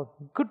 our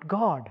good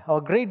God,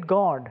 our great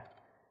God.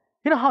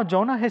 You know how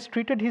Jonah has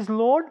treated his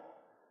Lord?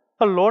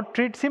 The Lord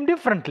treats him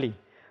differently.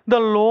 The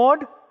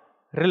Lord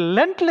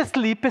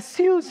relentlessly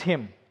pursues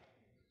him.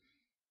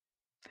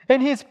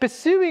 And he is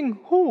pursuing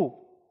who?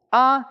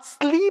 A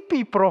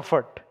sleepy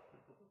prophet.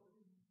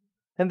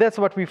 And that's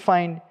what we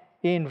find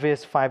in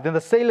verse 5. Then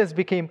the sailors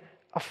became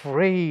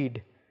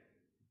afraid.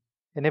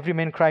 And every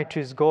man cried to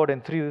his God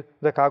and threw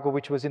the cargo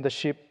which was in the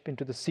ship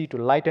into the sea to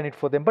lighten it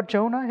for them. But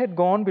Jonah had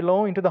gone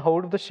below into the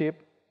hold of the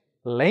ship,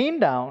 lain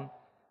down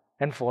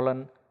and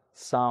fallen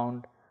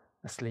sound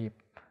asleep.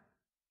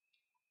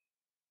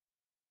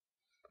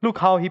 Look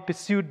how he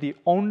pursued the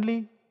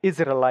only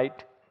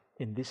Israelite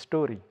in this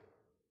story.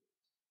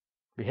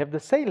 We have the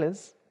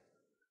sailors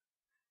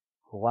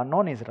who are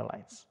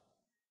non-Israelites.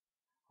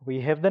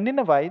 We have the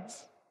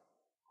Ninevites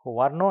who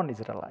are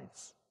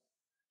non-Israelites.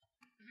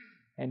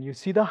 And you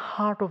see the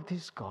heart of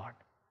this God.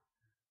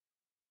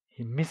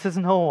 He misses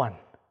no one.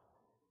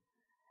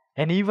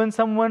 And even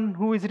someone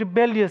who is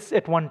rebellious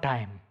at one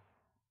time,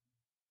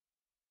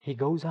 He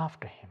goes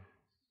after him.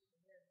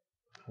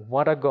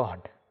 What a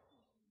God.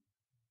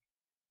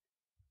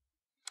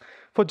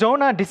 For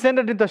Jonah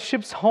descended into the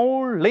ship's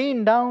hold,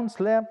 laying down,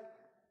 slept.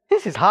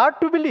 This is hard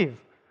to believe.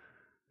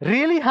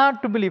 Really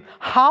hard to believe.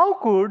 How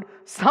could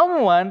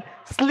someone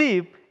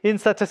sleep in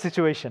such a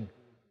situation?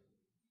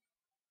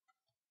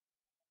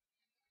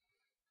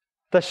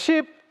 The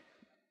ship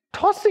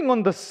tossing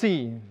on the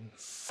sea,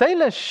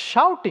 sailors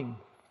shouting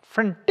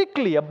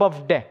frantically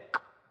above deck.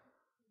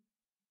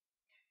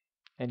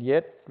 And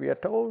yet we are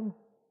told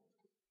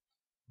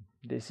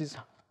This is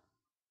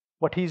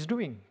what he is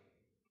doing.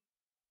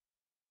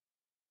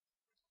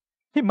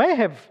 He may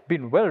have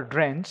been well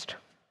drenched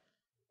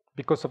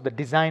because of the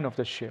design of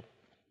the ship.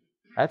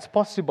 That's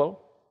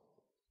possible.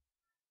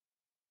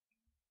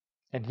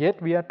 And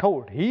yet we are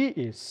told he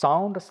is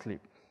sound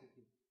asleep.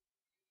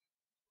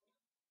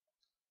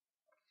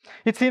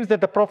 It seems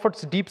that the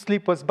prophet's deep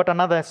sleep was but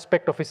another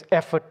aspect of his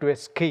effort to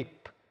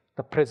escape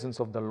the presence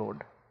of the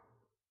Lord.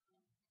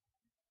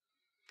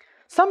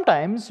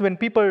 Sometimes when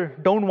people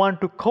don't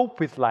want to cope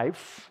with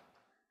life,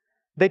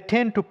 they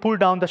tend to pull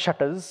down the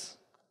shutters,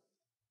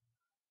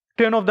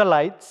 turn off the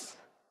lights,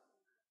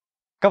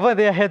 cover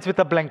their heads with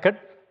a blanket,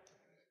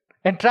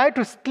 and try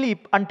to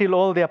sleep until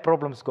all their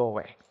problems go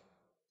away.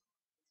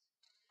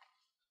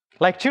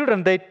 Like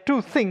children, they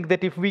too think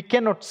that if we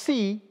cannot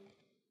see,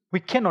 we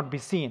cannot be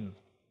seen.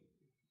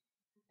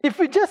 If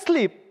we just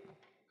sleep,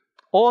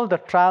 all the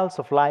trials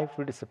of life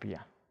will disappear.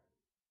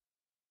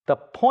 The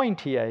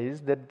point here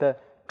is that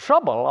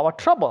our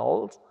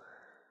troubles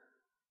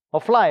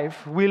of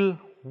life will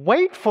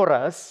wait for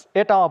us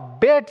at our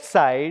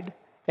bedside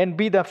and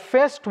be the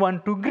first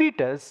one to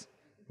greet us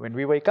when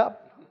we wake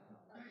up.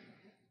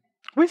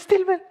 We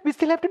still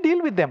have to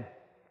deal with them.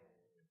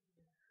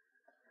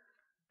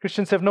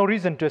 Christians have no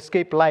reason to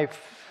escape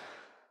life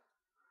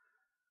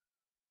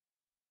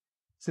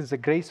since the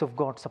grace of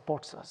God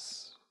supports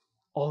us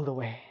all the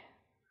way.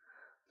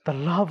 The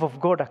love of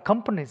God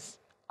accompanies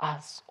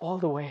us all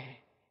the way.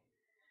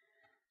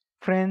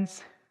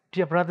 Friends,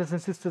 dear brothers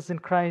and sisters in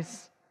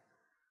Christ,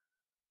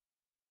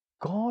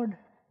 God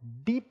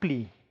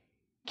deeply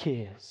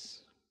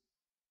cares.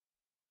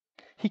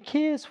 He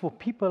cares for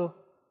people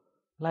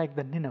like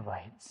the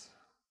Ninevites,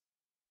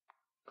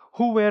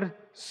 who were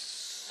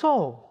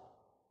so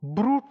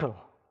brutal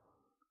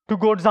to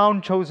God's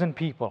own chosen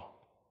people.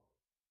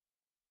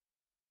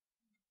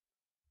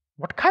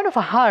 What kind of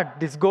a heart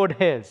this God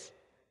has?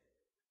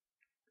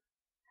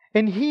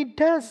 And He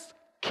does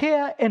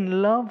care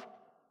and love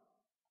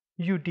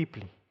you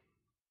deeply.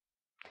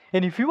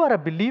 And if you are a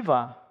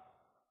believer,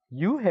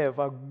 you have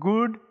a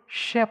good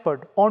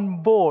shepherd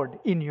on board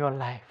in your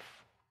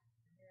life.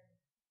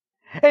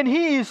 And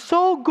He is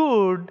so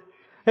good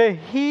that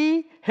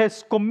He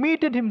has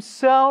committed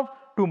Himself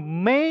to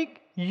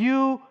make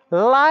you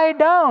lie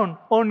down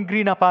on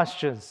greener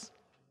pastures.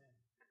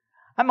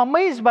 I'm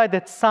amazed by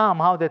that psalm,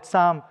 how that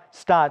psalm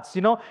starts.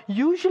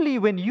 Usually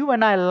when you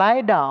and I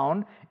lie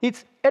down,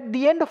 it's at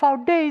the end of our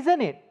day,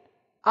 isn't it?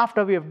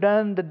 After we have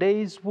done the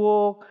day's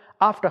work,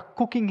 after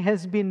cooking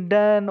has been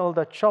done, all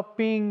the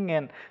chopping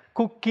and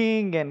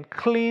cooking and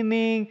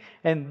cleaning,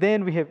 and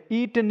then we have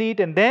eaten it,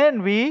 and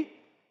then we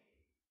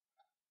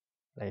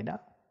lay down.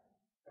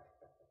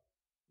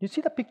 You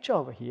see the picture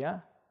over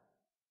here?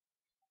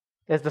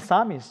 As the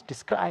psalmist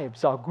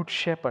describes our good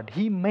shepherd,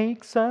 he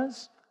makes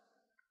us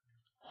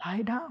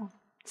lie down,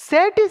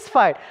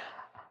 satisfied.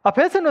 A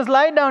person who's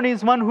lying down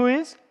is one who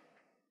is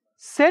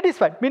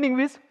satisfied, meaning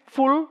with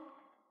full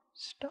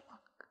stomach.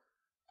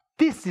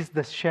 This is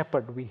the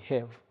shepherd we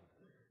have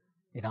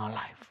in our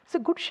life. It's a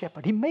good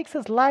shepherd. He makes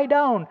us lie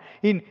down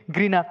in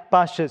greener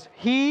pastures.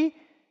 He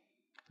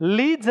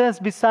leads us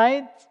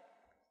beside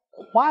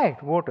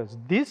quiet waters.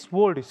 This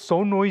world is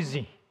so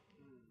noisy,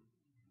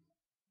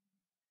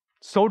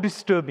 so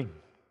disturbing.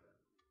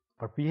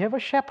 But we have a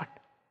shepherd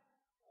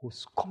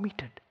who's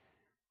committed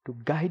to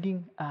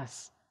guiding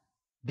us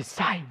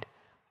beside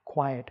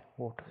quiet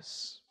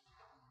waters.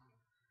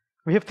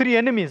 We have three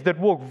enemies that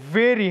work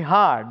very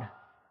hard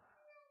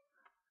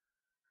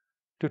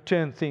to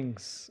turn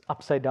things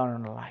upside down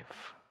in our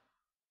life.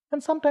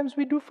 And sometimes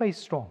we do face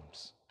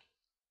storms.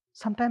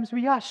 Sometimes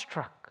we are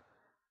struck.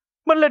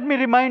 But let me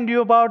remind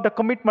you about the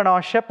commitment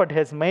our shepherd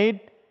has made.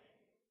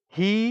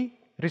 He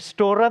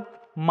restoreth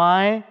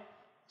my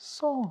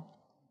soul.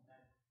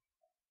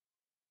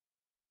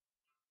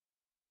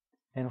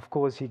 And of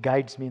course, He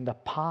guides me in the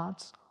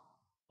paths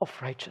of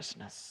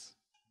righteousness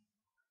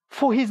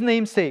for His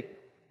name's sake.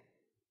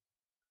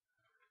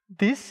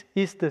 This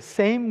is the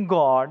same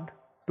God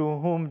to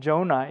whom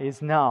Jonah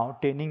is now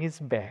turning his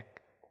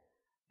back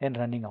and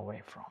running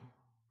away from.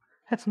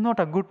 That's not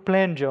a good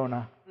plan,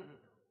 Jonah.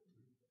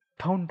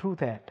 Don't do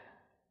that.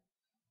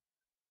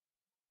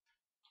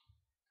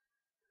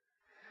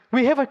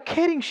 We have a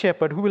caring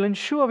shepherd who will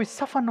ensure we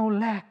suffer no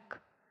lack.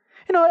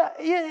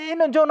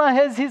 Jonah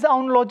has his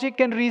own logic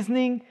and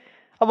reasoning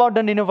about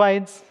the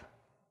Ninevites.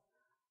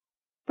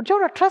 But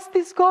Jonah, trust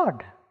this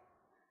God.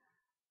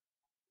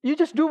 You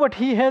just do what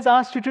He has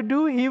asked you to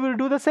do. He will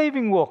do the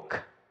saving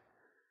work.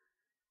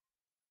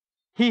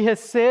 He has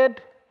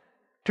said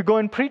to go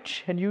and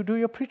preach, and you do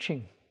your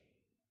preaching.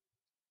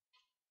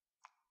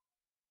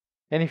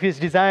 And if He's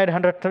desired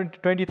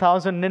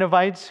 120,000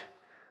 Ninevites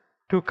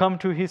to come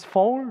to His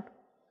fold,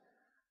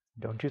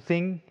 don't you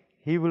think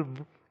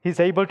He's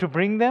able to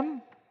bring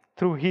them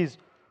through His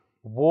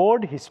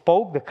word? He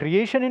spoke the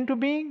creation into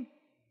being.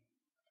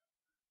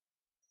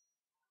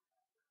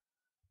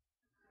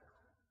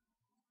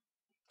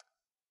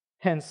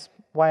 Hence,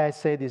 why I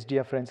say this,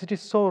 dear friends, it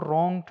is so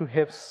wrong to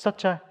have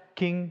such a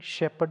king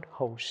shepherd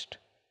host.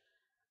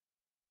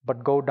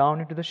 but go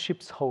down into the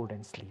ship's hold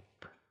and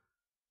sleep.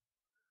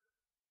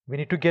 We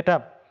need to get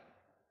up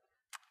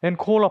and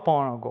call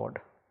upon our God.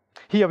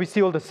 Here we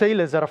see all the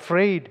sailors are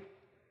afraid.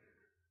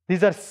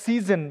 These are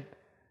seasoned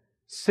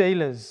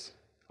sailors,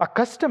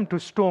 accustomed to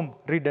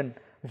storm-ridden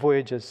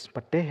voyages,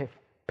 but they have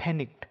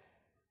panicked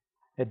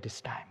at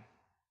this time.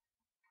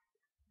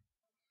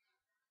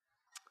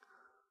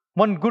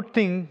 One good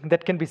thing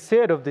that can be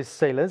said of these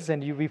sailors,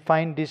 and we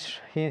find this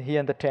here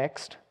in the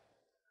text,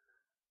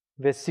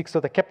 verse 6, so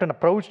the captain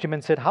approached him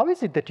and said, "How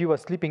is it that you are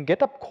sleeping?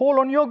 Get up, call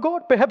on your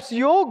God. Perhaps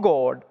your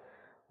God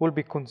will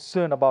be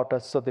concerned about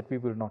us so that we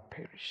will not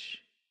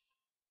perish."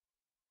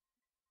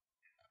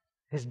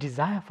 His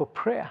desire for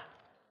prayer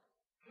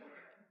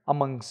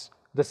amongst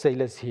the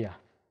sailors here.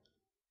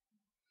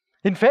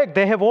 In fact,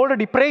 they have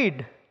already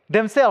prayed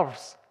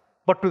themselves,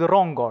 but to the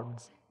wrong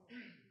gods.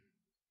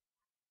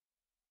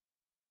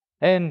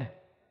 And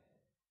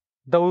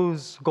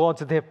those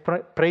gods they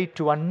have prayed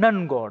to are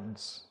nun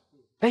gods.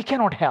 They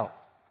cannot help.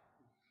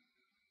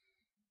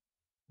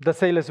 The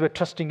sailors were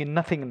trusting in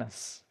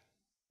nothingness,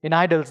 in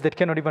idols that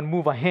cannot even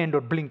move a hand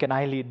or blink an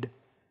eyelid.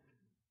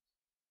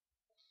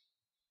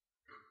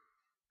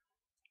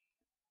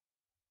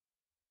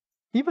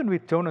 Even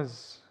with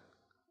Jonah's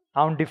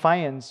own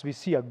defiance, we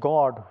see a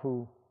God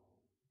who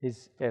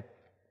is at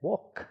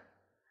work.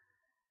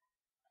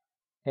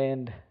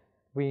 And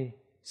we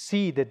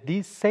see that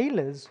these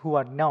sailors who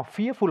are now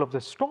fearful of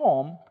the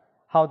storm,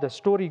 how the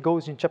story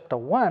goes in chapter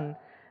 1,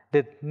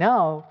 that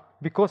now,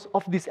 because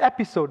of this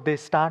episode, they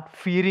start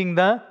fearing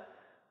the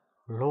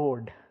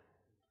Lord.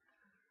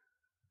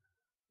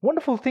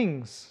 Wonderful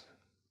things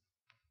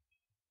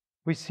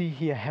we see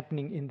here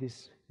happening in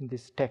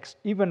this text,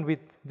 even with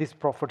this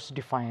prophet's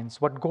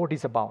defiance, what God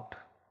is about.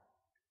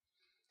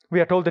 We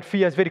are told that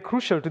fear is very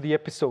crucial to the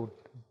episode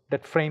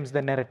that frames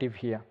the narrative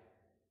here.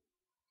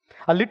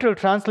 A literal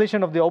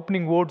translation of the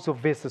opening words of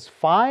verses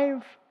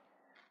 5,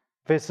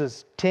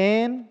 verses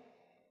 10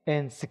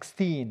 and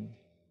 16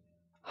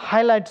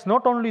 highlights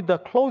not only the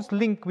close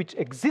link which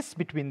exists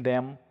between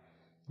them,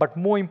 but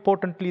more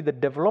importantly, the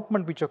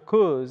development which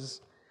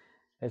occurs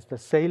as the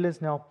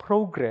sailors now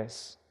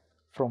progress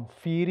from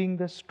fearing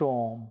the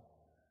storm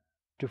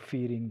to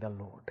fearing the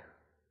Lord.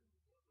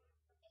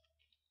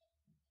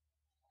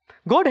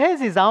 God has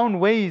His own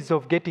ways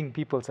of getting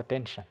people's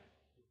attention.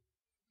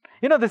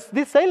 You know,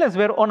 these sailors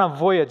were on a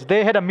voyage.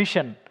 They had a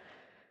mission.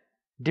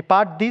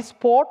 Depart this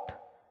port,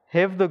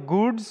 have the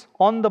goods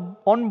on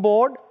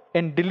board,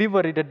 and deliver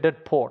it at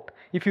that port.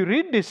 If you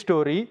read this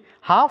story,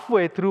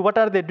 halfway through, what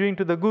are they doing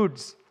to the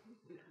goods?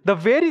 The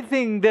very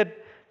thing that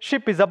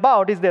ship is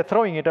about is they're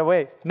throwing it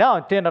away. Now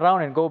turn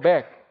around and go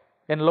back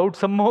and load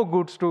some more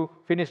goods to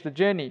finish the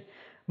journey.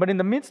 But in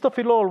the midst of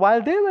it all,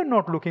 while they were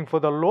not looking for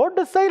the Lord,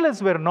 the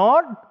sailors were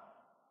not.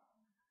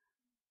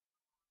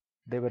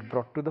 They were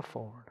brought to the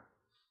ford.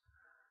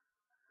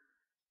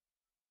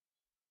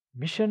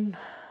 Mission,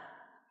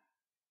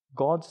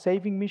 God's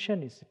saving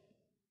mission is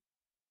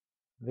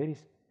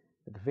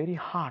at the very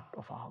heart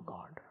of our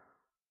God.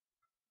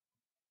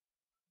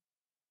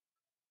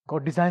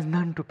 God desires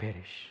none to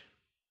perish,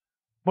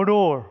 but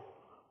all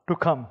to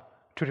come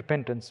to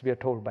repentance, we are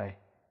told by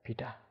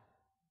Peter.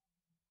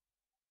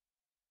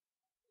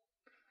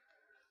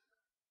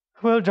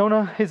 Well,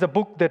 Jonah is a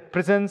book that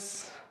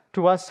presents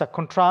to us a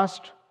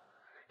contrast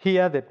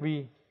here that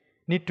we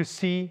need to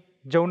see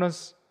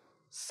Jonah's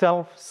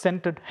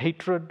self-centered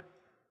hatred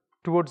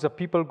towards a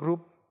people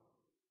group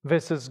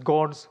versus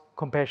God's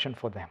compassion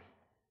for them.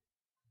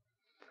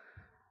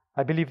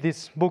 I believe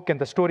this book and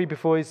the story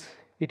before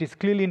it is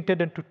clearly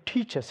intended to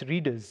teach us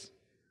readers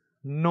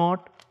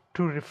not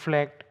to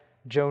reflect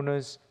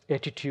Jonah's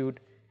attitude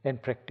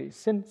and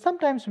practice. And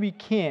sometimes we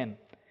can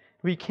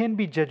be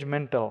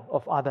judgmental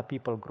of other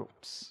people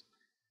groups.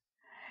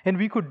 And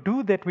we could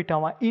do that with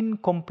our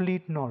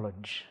incomplete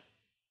knowledge.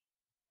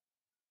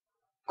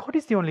 God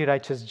is the only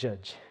righteous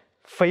judge,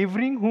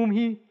 favoring whom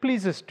He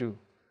pleases to.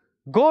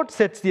 God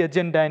sets the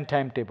agenda and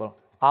timetable.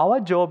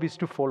 Our job is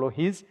to follow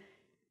His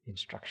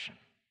instruction.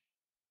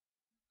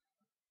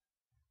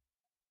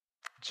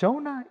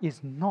 Jonah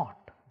is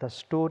not the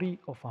story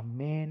of a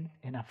man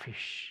and a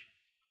fish.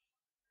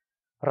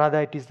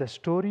 Rather, it is the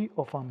story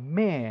of a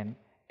man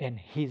and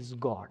his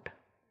God.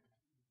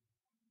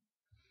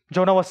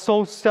 Jonah was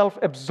so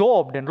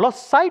self-absorbed and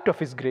lost sight of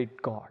his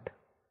great God.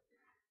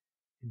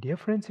 Dear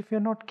friends, if we are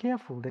not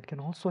careful, that can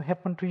also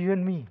happen to you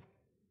and me.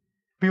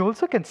 We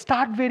also can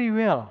start very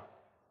well,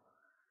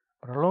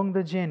 but along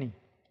the journey,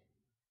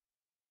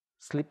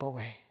 slip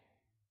away.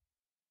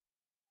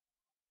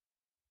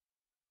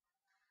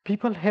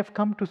 People have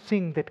come to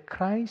think that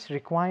Christ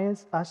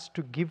requires us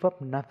to give up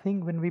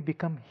nothing when we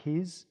become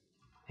His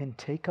and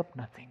take up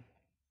nothing.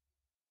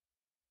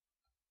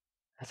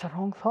 That's a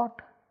wrong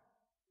thought.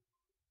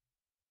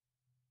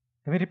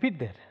 Let me repeat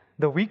that.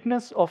 The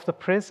weakness of the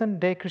present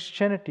day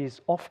Christianity is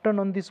often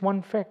on this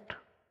one fact.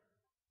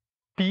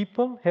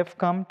 People have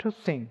come to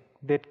think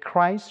that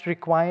Christ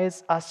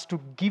requires us to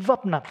give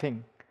up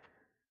nothing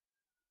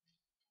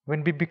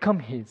when we become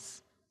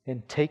His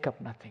and take up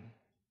nothing.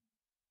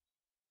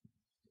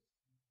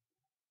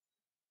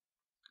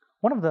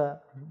 One of the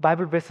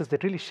Bible verses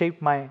that really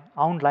shaped my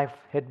own life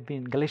had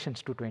been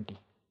Galatians 2:20.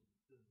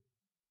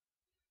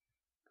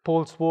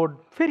 Paul's word,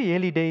 very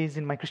early days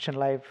in my Christian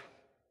life,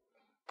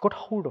 got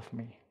hold of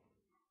me.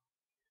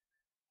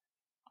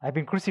 I've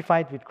been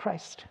crucified with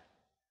Christ.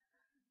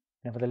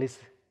 Nevertheless,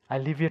 I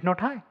live yet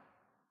not I,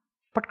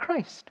 but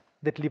Christ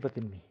that liveth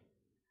in me.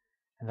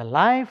 And the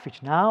life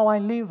which now I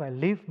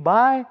live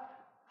by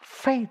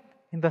faith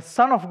in the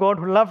Son of God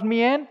who loved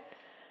me and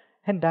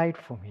died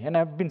for me. And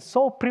I've been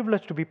so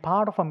privileged to be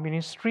part of a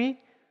ministry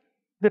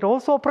that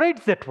also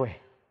operates that way.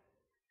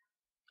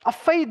 A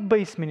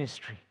faith-based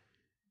ministry.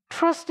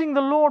 Trusting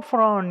the Lord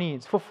for our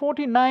needs. For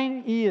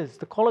 49 years,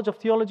 the College of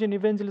Theology and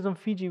Evangelism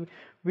Fiji,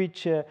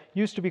 which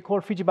used to be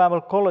called Fiji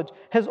Bible College,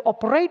 has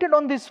operated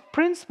on this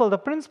principle, the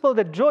principle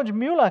that George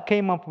Mueller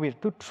came up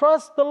with, to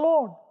trust the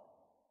Lord.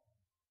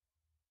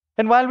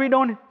 And while we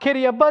don't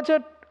carry a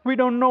budget, we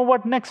don't know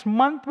what next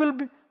month will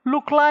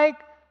look like,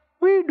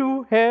 we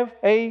do have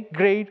a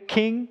great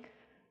King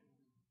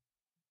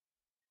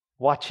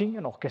watching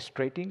and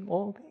orchestrating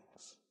all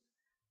things.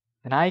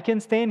 And I can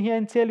stand here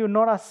and tell you,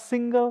 not a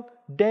single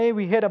day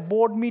we had a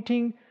board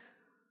meeting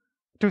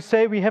to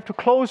say we have to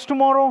close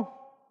tomorrow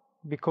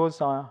because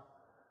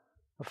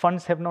the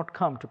funds have not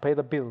come to pay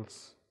the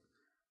bills,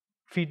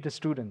 feed the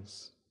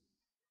students,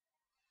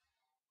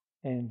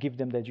 and give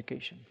them the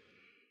education.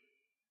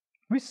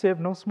 We serve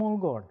no small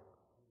God.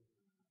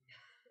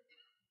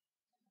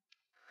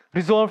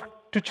 Resolve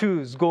to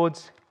choose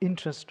God's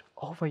interest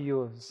over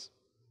yours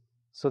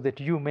so that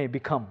you may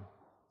become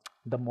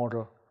the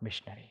model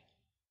missionary.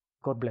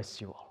 God bless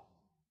you all.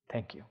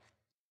 Thank you.